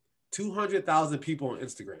 200,000 people on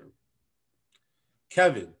Instagram.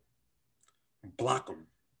 Kevin, block them.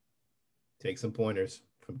 Take some pointers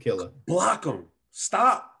from Killer. Block them.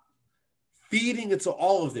 Stop feeding into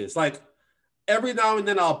all of this. Like, every now and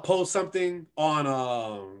then I'll post something on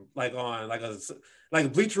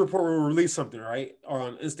Bleacher Report will release something, right? Or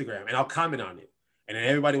on Instagram, and I'll comment on it. And then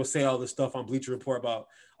everybody will say all this stuff on Bleacher Report about,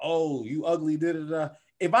 oh, you ugly, da-da-da.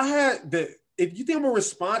 If you think I'm gonna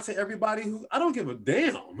respond to everybody I don't give a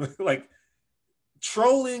damn. Like,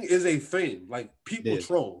 trolling is a thing. Like, people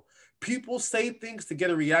troll. People say things to get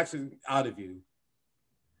a reaction out of you.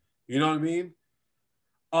 You know what I mean?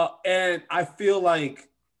 And I feel like,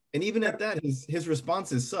 and even at that, his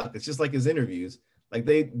responses suck. It's just like his interviews. Like,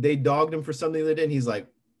 they dogged him for something they did, and he's like,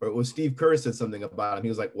 or it was Steve Kerr said something about him. He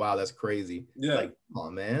was like, wow, that's crazy. Yeah. Like, come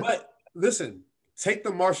on, man. But listen, take the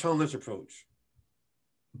Marshawn Lynch approach.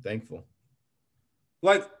 I'm thankful.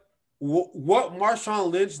 Like, what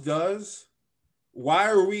Marshawn Lynch does, why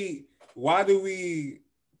do we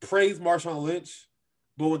praise Marshawn Lynch,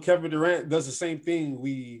 but when Kevin Durant does the same thing,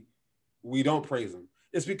 we don't praise him?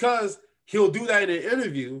 It's because he'll do that in an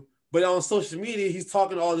interview, but on social media, he's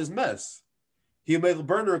talking all this mess. He'll make a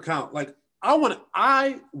burner account. Like, I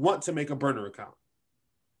want to make a burner account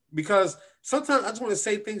because sometimes I just want to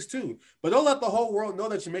say things too, but don't let the whole world know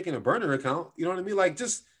that you're making a burner account. You know what I mean? Like,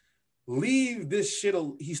 just leave this shit.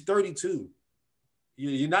 He's 32.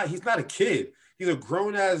 He's not a kid. He's a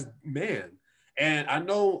grown ass man. And I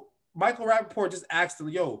know Michael Rappaport just asked him,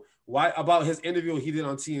 yo, why about his interview he did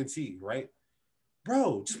on TNT, right?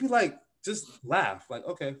 Bro, just be like, just laugh. Like,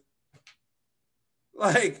 okay.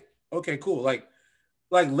 Like, okay, cool. Like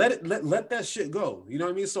let that shit go. You know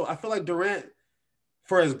what I mean? So I feel like Durant,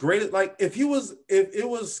 for as great as, like, if it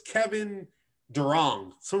was Kevin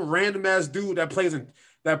Durant, some random ass dude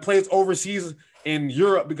that plays overseas in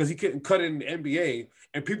Europe because he couldn't cut it in the NBA,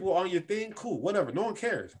 and people on your thing, cool, whatever. No one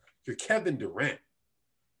cares. You're Kevin Durant.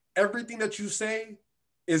 Everything that you say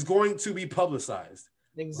is going to be publicized.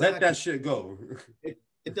 Exactly. Let that shit go.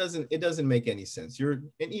 It doesn't make any sense.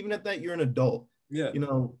 And even at that, you're an adult. Yeah. You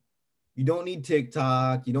know, you don't need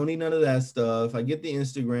TikTok. You don't need none of that stuff. I get the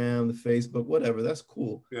Instagram, the Facebook, whatever. That's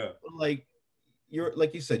cool. Yeah. But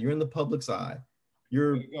like you said, you're in the public's eye.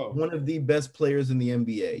 You're one of the best players in the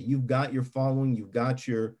NBA. You've got your following. You've got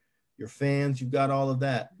your fans. You've got all of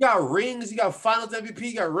that. You got rings. You got Finals MVP.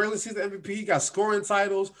 You got regular season MVP. You got scoring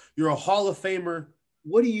titles. You're a Hall of Famer.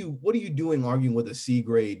 What are you doing arguing with a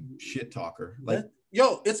C-grade shit talker? Like,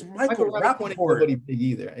 yo, it's Michael Rappaport. Nobody big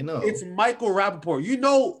either. I know. It's Michael Rappaport. You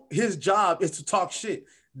know his job is to talk shit.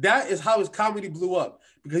 That is how his comedy blew up,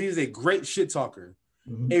 because he's a great shit talker.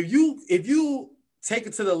 Mm-hmm. If you take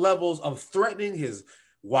it to the levels of threatening his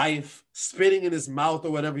wife, spitting in his mouth or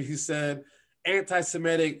whatever he said,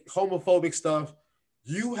 anti-Semitic, homophobic stuff,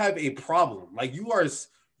 you have a problem. Like,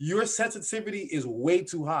 your sensitivity is way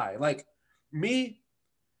too high. Like me,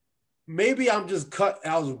 maybe I'm just cut.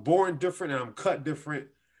 I was born different and I'm cut different.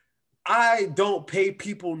 I don't pay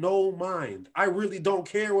people no mind. I really don't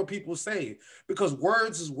care what people say, because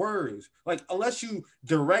words is words. Like, unless you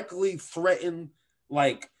directly threaten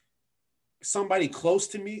like somebody close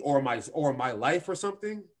to me or my life or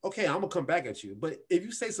something, okay, I'm gonna come back at you. But if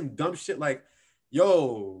you say some dumb shit like,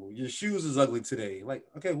 yo, your shoes is ugly today, like,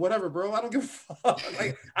 okay, whatever, bro. I don't give a fuck.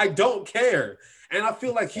 Like, I don't care. And I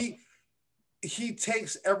feel like he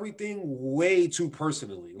takes everything way too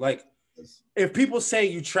personally. Like, if people say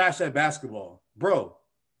you trash at basketball, bro,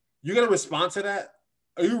 You're gonna respond to that?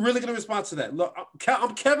 Are you really gonna respond to that? Look,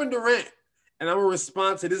 I'm Kevin Durant, and I'm gonna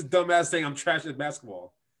respond to this dumbass saying I'm trash at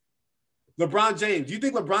basketball. LeBron James. Do you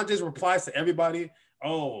think LeBron James replies to everybody?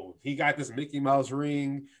 Oh, he got this Mickey Mouse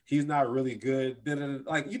ring. He's not really good.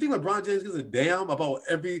 Like, you think LeBron James gives a damn about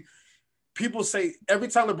every? People say every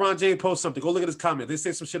time LeBron James posts something, go look at his comments. They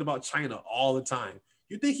say some shit about China all the time.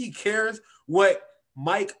 You think he cares what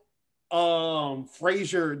Mike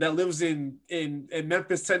Frazier that lives in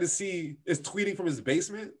Memphis, Tennessee is tweeting from his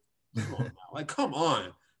basement? Come on, like, come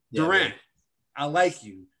on. Yeah, Durant, man. I like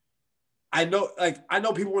you. I know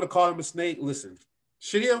people want to call him a snake. Listen,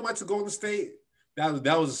 should he have went to Golden State? That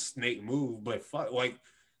was a snake move, but fuck, like,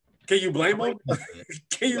 can you blame him?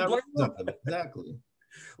 Can you blame him? Exactly.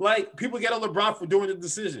 Like, people get on LeBron for doing the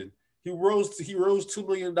decision. He rose $2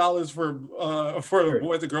 million for the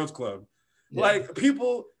Boys and Girls Club. Yeah. Like,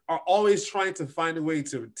 people are always trying to find a way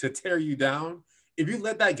to tear you down. If you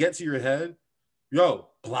let that get to your head,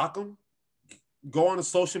 block them. Go on a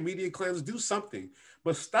social media cleanse, do something.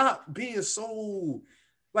 But stop being so,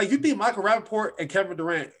 like, you think Michael Rappaport and Kevin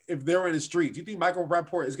Durant, if they're in the streets, you think Michael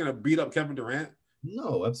Rappaport is going to beat up Kevin Durant?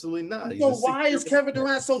 No, absolutely not. So why is Kevin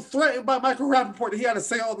Durant so threatened by Michael Rappaport that he had to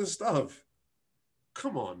say all this stuff?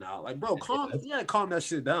 Come on now. Like, bro, calm that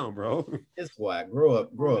shit down, bro. It's whack. Grow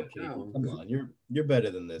up, kid. Come on. You're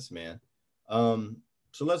better than this, man. So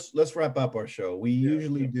let's wrap up our show. We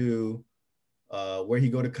usually do where he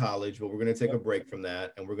go to college, but we're gonna take a break from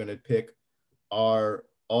that and we're gonna pick our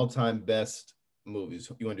all-time best movies.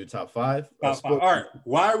 You want to do top five? Top five. All right.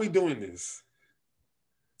 Why are we doing this?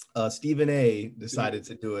 Stephen A decided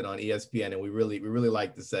to do it on ESPN, and we really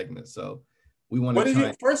like the segment. So we want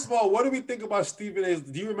to. First of all, what do we think about Stephen A?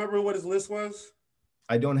 Do you remember what his list was?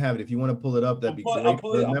 I don't have it. If you want to pull it up, that'd be great. I'm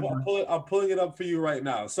pulling it up for you right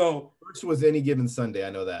now. So first was Any Given Sunday. I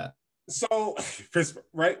know that. So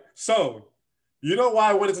right. So you know why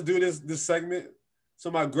I wanted to do this segment?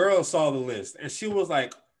 So my girl saw the list and she was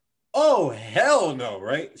like, "Oh, hell no!"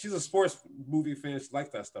 Right? She's a sports movie fan. She likes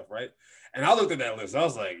that stuff, right? And I looked at that list. I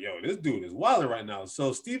was like, "Yo, this dude is wilding right now."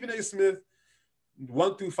 So Stephen A. Smith,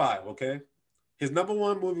 1 through 5. Okay, his number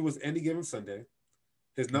 1 movie was Any Given Sunday.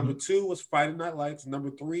 His number 2 was Friday Night Lights. Number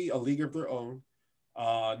 3, A League of Their Own.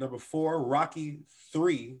 Number 4, Rocky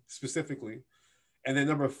 3 specifically, and then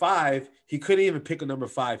number 5, he couldn't even pick a number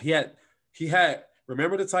 5. He had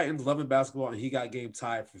Remember the Titans, Love and Basketball, and He Got Game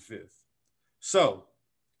tied for 5th. So,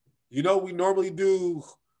 we normally do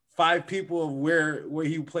 5 people of where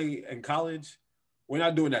he played in college. We're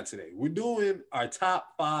not doing that today. We're doing our top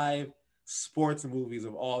 5 sports movies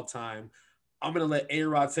of all time. I'm gonna let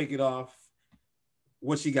A-Rod take it off.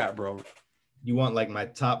 What you got, bro? You want like my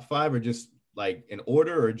top 5 or just like in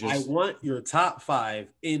order or just? I want your top 5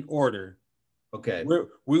 in order. Okay. We're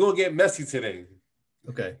gonna get messy today.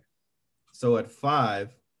 Okay. So at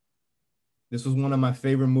 5, this was one of my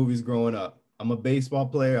favorite movies growing up. I'm a baseball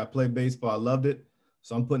player. I played baseball. I loved it.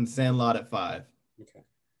 So I'm putting Sandlot at 5. Okay.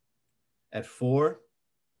 At 4,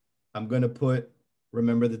 I'm going to put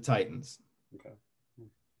Remember the Titans. Okay.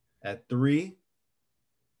 At 3,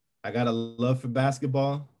 I got a love for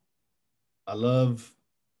basketball. I love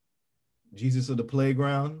Jesus of the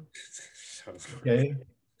Playground. Okay.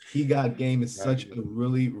 He Got Game is such a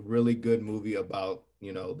really, really good movie about,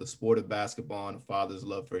 the sport of basketball and a father's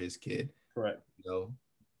love for his kid. Correct.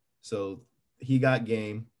 So He Got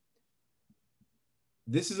Game.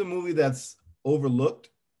 This is a movie that's overlooked,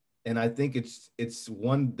 and I think it's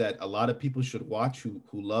one that a lot of people should watch who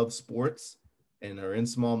love sports and are in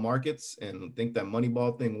small markets and think that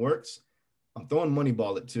Moneyball thing works. I'm throwing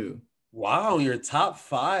Moneyball at 2. Wow, your top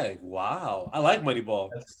 5. Wow, I like Moneyball.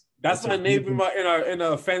 That's my name in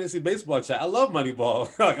a fantasy baseball chat. I love Moneyball.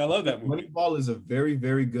 I love that movie. Moneyball is a very,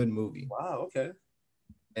 very good movie. Wow. Okay.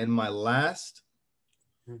 And my last.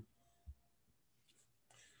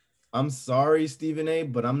 I'm sorry, Stephen A.,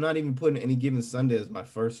 but I'm not even putting Any Given Sunday as my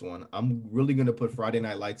first one. I'm really going to put Friday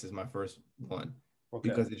Night Lights as my first one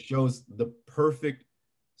because it shows the perfect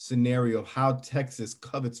scenario of how Texas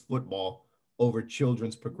covets football over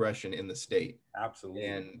children's progression in the state.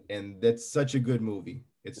 Absolutely. And that's such a good movie.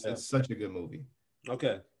 It's such a good movie.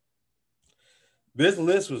 Okay. This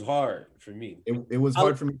list was hard for me. It was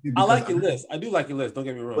hard for me too. I like your list. I do like your list. Don't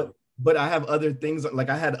get me wrong. But I have other things. Like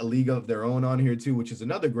I had A League of Their Own on here too, which is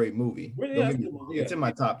another great movie. It's in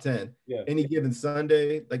my top 10. Yeah. Any Given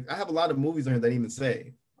Sunday. Like I have a lot of movies on here that even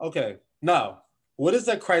say. Okay. Now, what is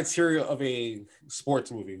the criteria of a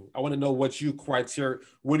sports movie? I want to know what is your criteria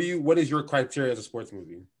as a sports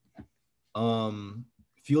movie?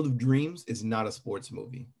 Field of Dreams is not a sports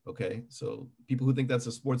movie. Okay. So people who think that's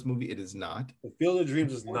a sports movie, it is not. The Field of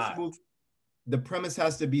Dreams is not. the premise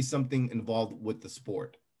has to be something involved with the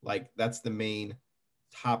sport. Like that's the main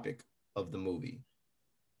topic of the movie.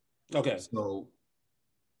 Okay. So,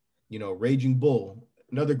 Raging Bull,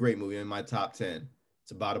 another great movie in my top 10.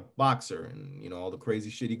 It's about a boxer and, all the crazy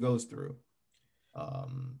shit he goes through.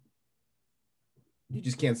 You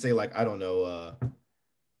just can't say like, I don't know,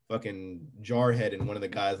 fucking Jarhead and one of the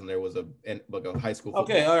guys in there was like a high school football.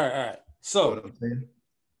 Okay, all right. So, you know what I'm saying?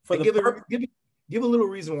 For the give a little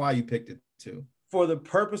reason why you picked it too. For the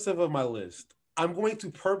purpose of my list, I'm going to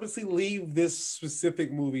purposely leave this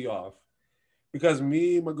specific movie off because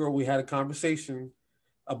me and my girl, we had a conversation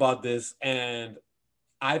about this, and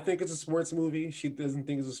I think it's a sports movie. She doesn't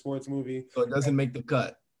think it's a sports movie. So it doesn't make the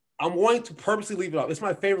cut. I'm going to purposely leave it off. It's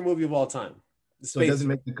my favorite movie of all time. So it doesn't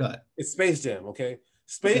make the cut. It's Space Jam, okay?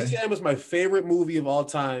 Space Jam is my favorite movie of all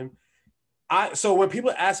time. So when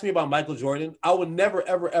people ask me about Michael Jordan, I would never,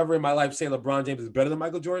 ever, ever in my life say LeBron James is better than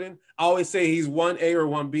Michael Jordan. I always say he's 1A or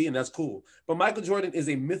 1B, and that's cool. But Michael Jordan is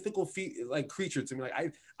a mythical creature to me.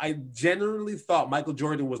 Like I genuinely thought Michael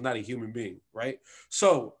Jordan was not a human being, right?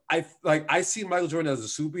 So I see Michael Jordan as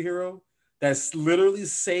a superhero that's literally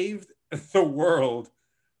saved the world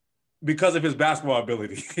because of his basketball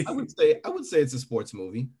ability. I would say it's a sports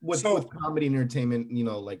movie with comedy and entertainment,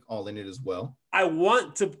 like all in it as well. I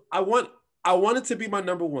want it to be my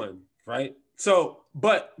number one, right? So,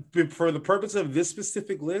 but for the purpose of this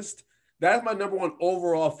specific list, that's my number one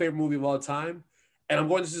overall favorite movie of all time. And I'm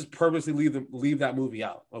going to just purposely leave that movie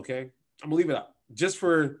out, okay? I'm gonna leave it out just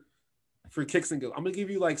for kicks and giggles. I'm gonna give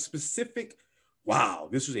you like specific, wow,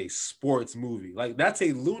 this was a sports movie. Like that's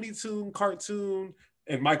a Looney Tune cartoon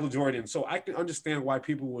and Michael Jordan. So I can understand why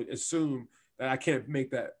people would assume that I can't make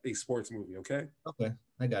that a sports movie, okay? Okay,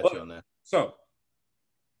 I got you on that. So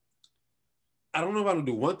I don't know if I'm gonna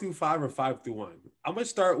do 1 through 5 or 5 through 1. I'm gonna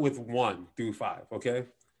start with 1 through 5. Okay.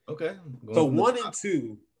 Okay. So 1 and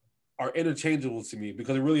 2 are interchangeable to me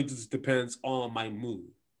because it really just depends on my mood.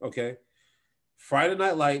 Okay. Friday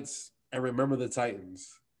Night Lights and Remember the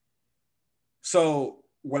Titans. So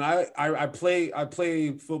when I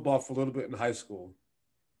played football for a little bit in high school,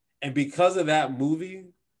 and because of that movie,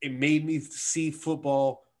 it made me see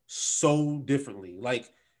football so differently.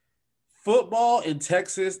 Like football in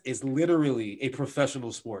Texas is literally a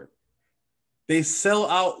professional sport. They sell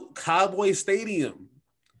out Cowboy Stadium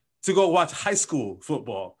to go watch high school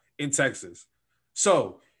football in Texas.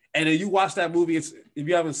 So, and then you watch that movie, if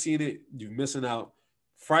you haven't seen it, you're missing out.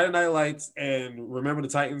 Friday Night Lights and Remember the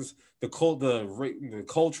Titans, the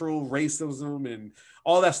cultural racism and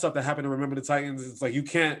all that stuff that happened to Remember the Titans, it's like you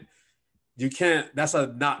can't, that's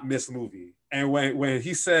a not miss movie. And when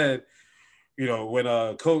he said,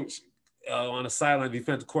 when coach on the sideline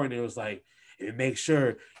defensive coordinator was like, and make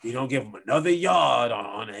sure you don't give them another yard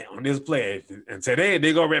on this play. And today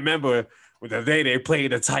they're gonna remember the day they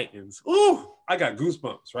played the Titans. Ooh, I got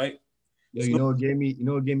goosebumps, right? Yo, you know what gave me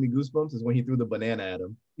goosebumps is when he threw the banana at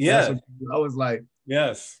him. Yeah. I was like,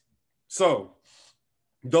 yes. So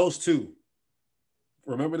those two,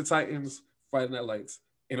 Remember the Titans, Friday Night Lights,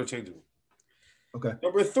 interchangeable. Okay.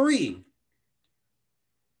 Number 3,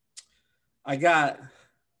 I got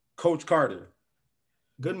Coach Carter.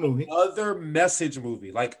 Good movie. Other message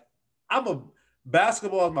movie. Like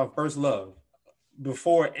basketball is my first love.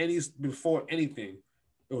 Before anything,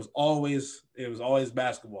 it was always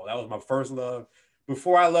basketball. That was my first love.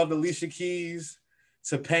 Before I loved Alicia Keys,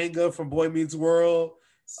 Topanga from Boy Meets World.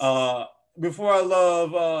 Before I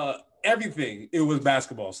love everything, it was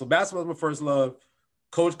basketball. So basketball was my first love.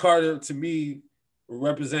 Coach Carter to me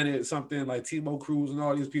represented something like Timo Cruz and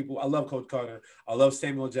all these people. I love Coach Carter. I love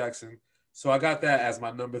Samuel Jackson. So I got that as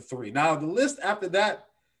my number 3. Now the list after that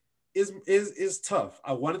is tough.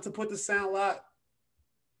 I wanted to put The Sandlot.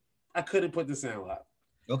 I couldn't put The Sandlot.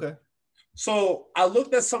 Okay. So I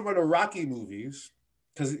looked at some of the Rocky movies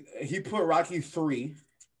because he put Rocky 3.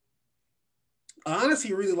 I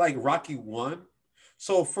honestly really like Rocky 1.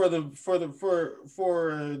 So for the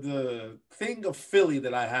thing of Philly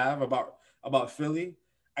that I have about Philly,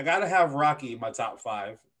 I gotta have Rocky in my top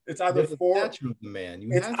 5. It's either 4. It's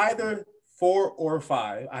either 4 or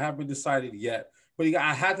 5. I haven't decided yet. But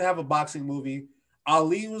I had to have a boxing movie.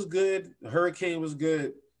 Ali was good. Hurricane was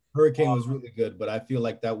good. Hurricane was really good, but I feel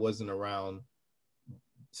like that wasn't around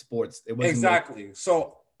sports. It wasn't exactly.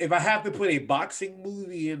 So if I have to put a boxing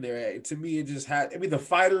movie in there, to me it just had. I mean, The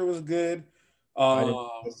Fighter was good.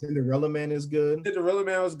 Cinderella Man is good. Cinderella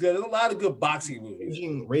Man was good. There's a lot of good boxing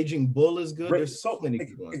movies. Raging Bull is good. There's so many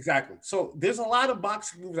good ones. Exactly. So there's a lot of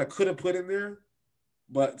boxing movies I could have put in there,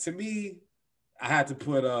 but to me, I had to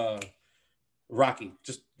put Rocky,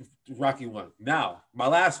 just Rocky 1. Now, my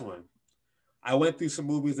last one, I went through some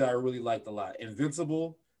movies that I really liked a lot.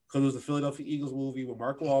 Invincible, because it was a Philadelphia Eagles movie with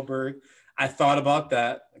Mark Wahlberg. I thought about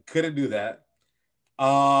that. I couldn't do that.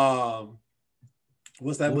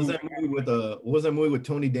 What's that movie? What was that movie with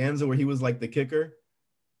Tony Danza where he was like the kicker?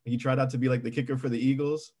 He tried out to be like the kicker for the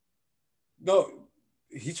Eagles. No,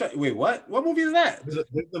 he tried. Wait, what? What movie is that?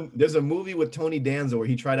 There's a movie with Tony Danza where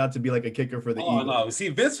he tried out to be like a kicker for the Eagles. No, see,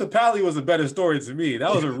 Vince Papale was a better story to me.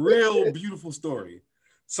 That was a real beautiful story.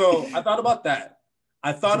 So I thought about that.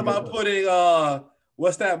 I thought about putting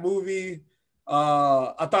what's that movie?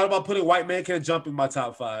 I thought about putting White Man Can't Jump in my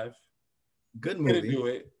top 5. Good movie. Couldn't do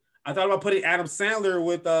it. I thought about putting Adam Sandler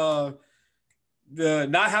with the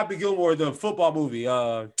not Happy Gilmore, the football movie.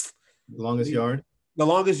 Longest Yard. The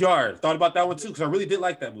Longest Yard. Thought about that one too because I really did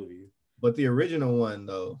like that movie. But the original one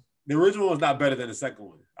though. The original was not better than the second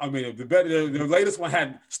one. I mean, the latest one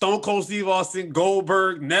had Stone Cold Steve Austin,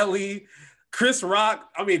 Goldberg, Nelly, Chris Rock.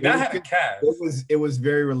 I mean, that had a cast. It was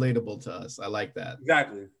very relatable to us. I like that.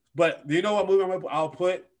 Exactly. But do you know what movie I'll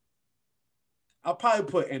put? I'll probably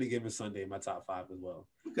put Any Given Sunday in my top 5 as well.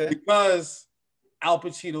 Okay. Because Al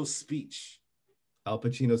Pacino's speech. Al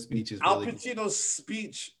Pacino's speech is Al Pacino's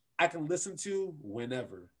speech I can listen to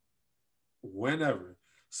whenever.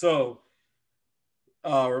 So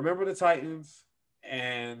Remember the Titans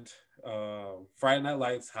and Friday Night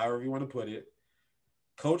Lights, however you want to put it.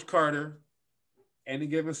 Coach Carter, Any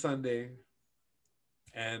Given Sunday,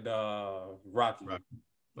 and Rocky.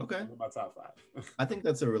 Okay. My top 5. I think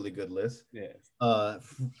that's a really good list. Yeah.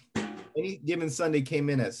 Any Given Sunday came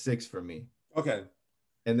in at 6 for me. Okay.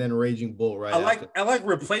 And then Raging Bull right I like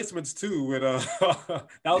Replacements too. With that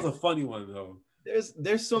was a funny one though.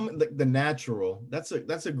 There's some like The Natural. That's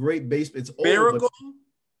a great base. It's old,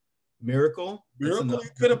 Miracle. You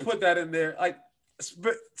could have put that in there. Like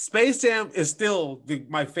Space Jam is still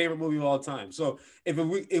my favorite movie of all time. So if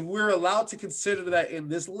we're allowed to consider that in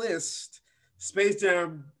this list, Space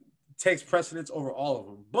Jam takes precedence over all of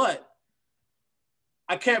them. But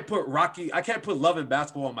I can't put Love and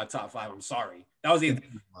Basketball in my top 5. I'm sorry. That was a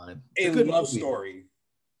good love story.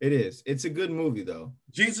 It is. It's a good movie though.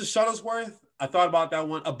 Jesus Shuttlesworth. I thought about that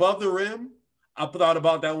one. Above the Rim. I thought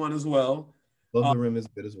about that one as well. Above the Rim is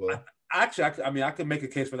good as well. I could make a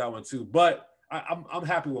case for that one too. But I'm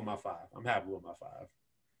happy with my 5. I'm happy with my 5.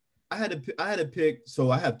 I had to pick. So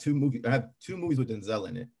I have two movies with Denzel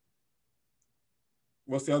in it.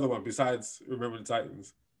 What's the other one besides Remember the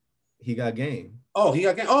Titans? He Got Game. Oh, He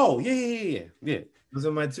Got Game. Oh, yeah. Those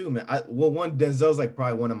are my 2, man. Denzel's like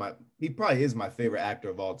probably he probably is my favorite actor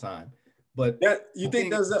of all time. But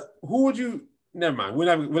who would you? Never mind. We're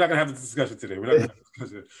not gonna have this discussion today. We're not gonna have this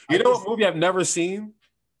discussion. You know what movie I've never seen?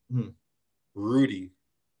 Rudy.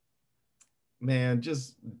 Man,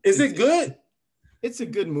 is it good? It's a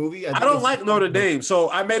good movie. I don't like Notre Dame, so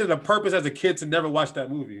I made it a purpose as a kid to never watch that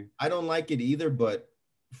movie. I don't like it either, but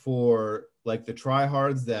for like the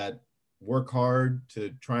tryhards that work hard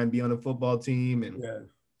to try and be on a football team, and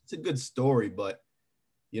it's a good story, but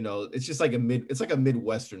you know, it's just like it's like a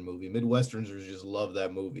Midwestern movie. Midwesterners just love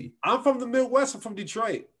that movie. I'm from the Midwest. I'm from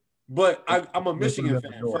Detroit, but I'm a Michigan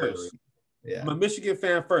fan first. Yeah, I'm a Michigan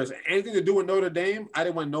fan first. Anything to do with Notre Dame, I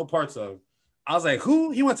didn't want no parts of. I was like,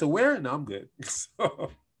 who? He went to where? No, I'm good.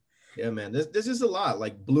 Yeah, man. There's just a lot.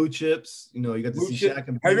 Like Blue Chips, you know, you got to see Shaq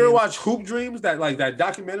and Have you ever watched Hoop Dreams? That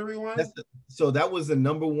documentary one? So that was the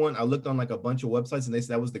number one. I looked on like a bunch of websites and they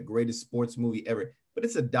said that was the greatest sports movie ever. But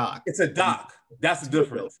it's a doc. It's a doc. That's the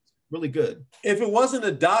difference. Really good. If it wasn't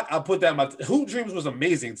a doc, I'll put that in my Hoop Dreams was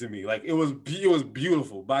amazing to me. Like it was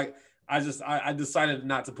beautiful. But I decided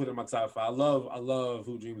not to put it in my top 5. I love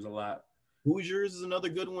Hoop Dreams a lot. Hoosiers is another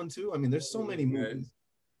good one too. I mean, there's so many movies.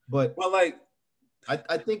 But like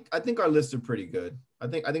I think our lists are pretty good. I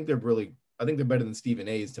think they're better than Stephen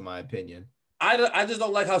A's, to my opinion. I just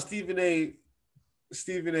don't like how Stephen A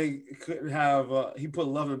couldn't have he put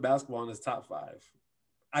Love and Basketball in his top 5.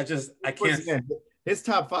 I can't. His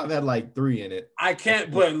top 5 had like 3 in it. I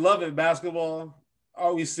can't put Love and Basketball.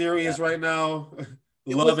 Are we serious right now?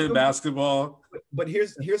 Love and Basketball. But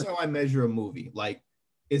here's how I measure a movie. Like,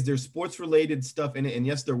 is there sports related stuff in it? And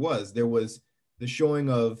yes, there was. There was the showing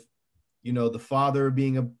of, you know, the father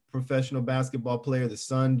being a professional basketball player, the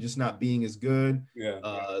son just not being as good. Yeah.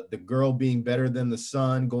 The girl being better than the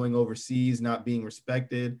son, going overseas, not being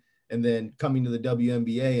respected, and then coming to the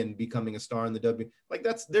WNBA and becoming a star in the W. Like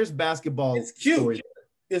there's basketball. It's cute. Stories.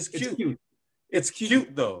 It's cute. It's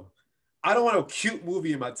cute though. I don't want a cute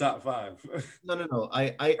movie in my top 5. No.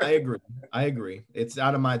 I agree. It's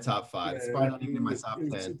out of my top 5. It's probably not even in my top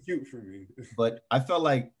 10. It's too cute for me. But I felt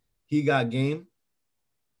like He Got Game.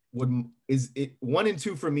 is it 1 and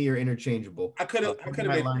 2 for me are interchangeable. I could have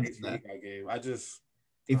made lines the that game.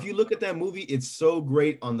 If you look at that movie, it's so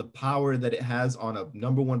great on the power that it has on a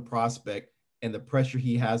number one prospect and the pressure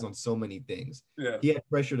he has on so many things. Yeah. He had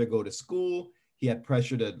pressure to go to school. He had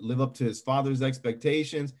pressure to live up to his father's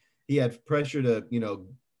expectations. He had pressure to,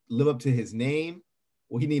 live up to his name.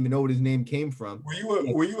 Well, he didn't even know what his name came from.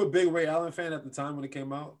 Were you a big Ray Allen fan at the time when it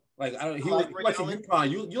came out? Like, he went to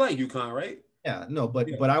UConn. You like UConn, right? Yeah, no, but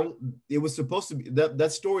it was supposed to be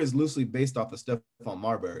that story is loosely based off of Stephon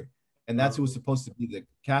Marbury. And that's who was supposed to be the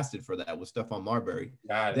casted for that was Stephon Marbury.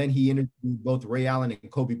 Then he interviewed both Ray Allen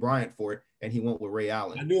and Kobe Bryant for it, and he went with Ray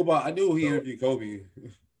Allen. I knew he interviewed Kobe.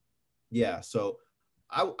 Yeah, so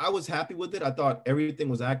I was happy with it. I thought everything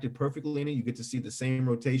was acted perfectly in it. You get to see the same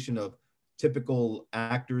rotation of typical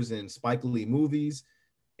actors in Spike Lee movies,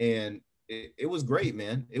 and it was great,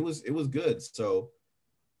 man. It was good. So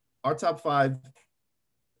our top 5.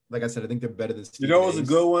 Like I said, I think they're better than Steve. It was a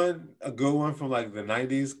good one from like the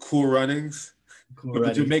 90s, Cool Runnings.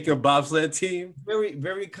 The Jamaican bobsled team. Very,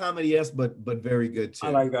 very comedy-esque, but very good too. I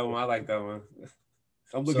like that one.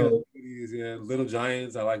 I'm looking at these, Little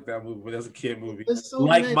Giants. I like that movie, but that's a kid movie.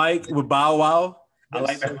 Mike with Bow Wow. I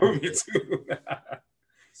like that movie too.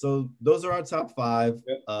 So those are our top 5.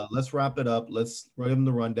 Yep. Let's wrap it up. Let's give them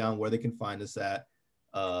the rundown where they can find us at.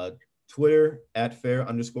 Twitter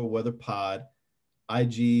 @fair_weather_pod.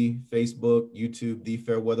 IG, Facebook, YouTube, The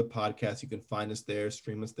Fair Weather Podcast. You can find us there,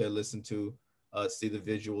 stream us there, listen to, see the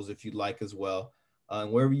visuals if you'd like as well. And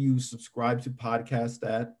wherever you subscribe to podcast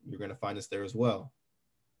at, you're going to find us there as well.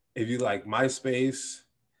 If you like MySpace,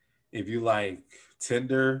 if you like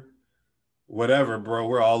Tinder, whatever, bro,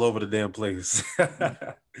 we're all over the damn place.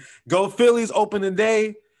 Go Phillies opening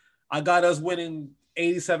day. I got us winning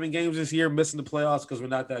 87 games this year, missing the playoffs because we're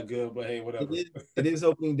not that good, but hey, whatever. It is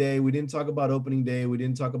opening day. We didn't talk about opening day. We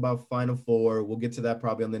didn't talk about Final Four. We'll get to that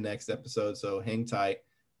probably on the next episode, so hang tight.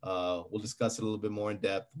 We'll discuss it a little bit more in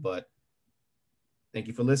depth, but thank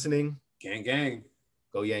you for listening. Gang, gang.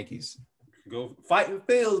 Go Yankees. Go fighting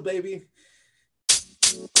Phils, baby.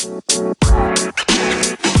 You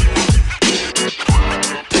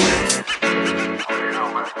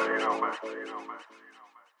know, man.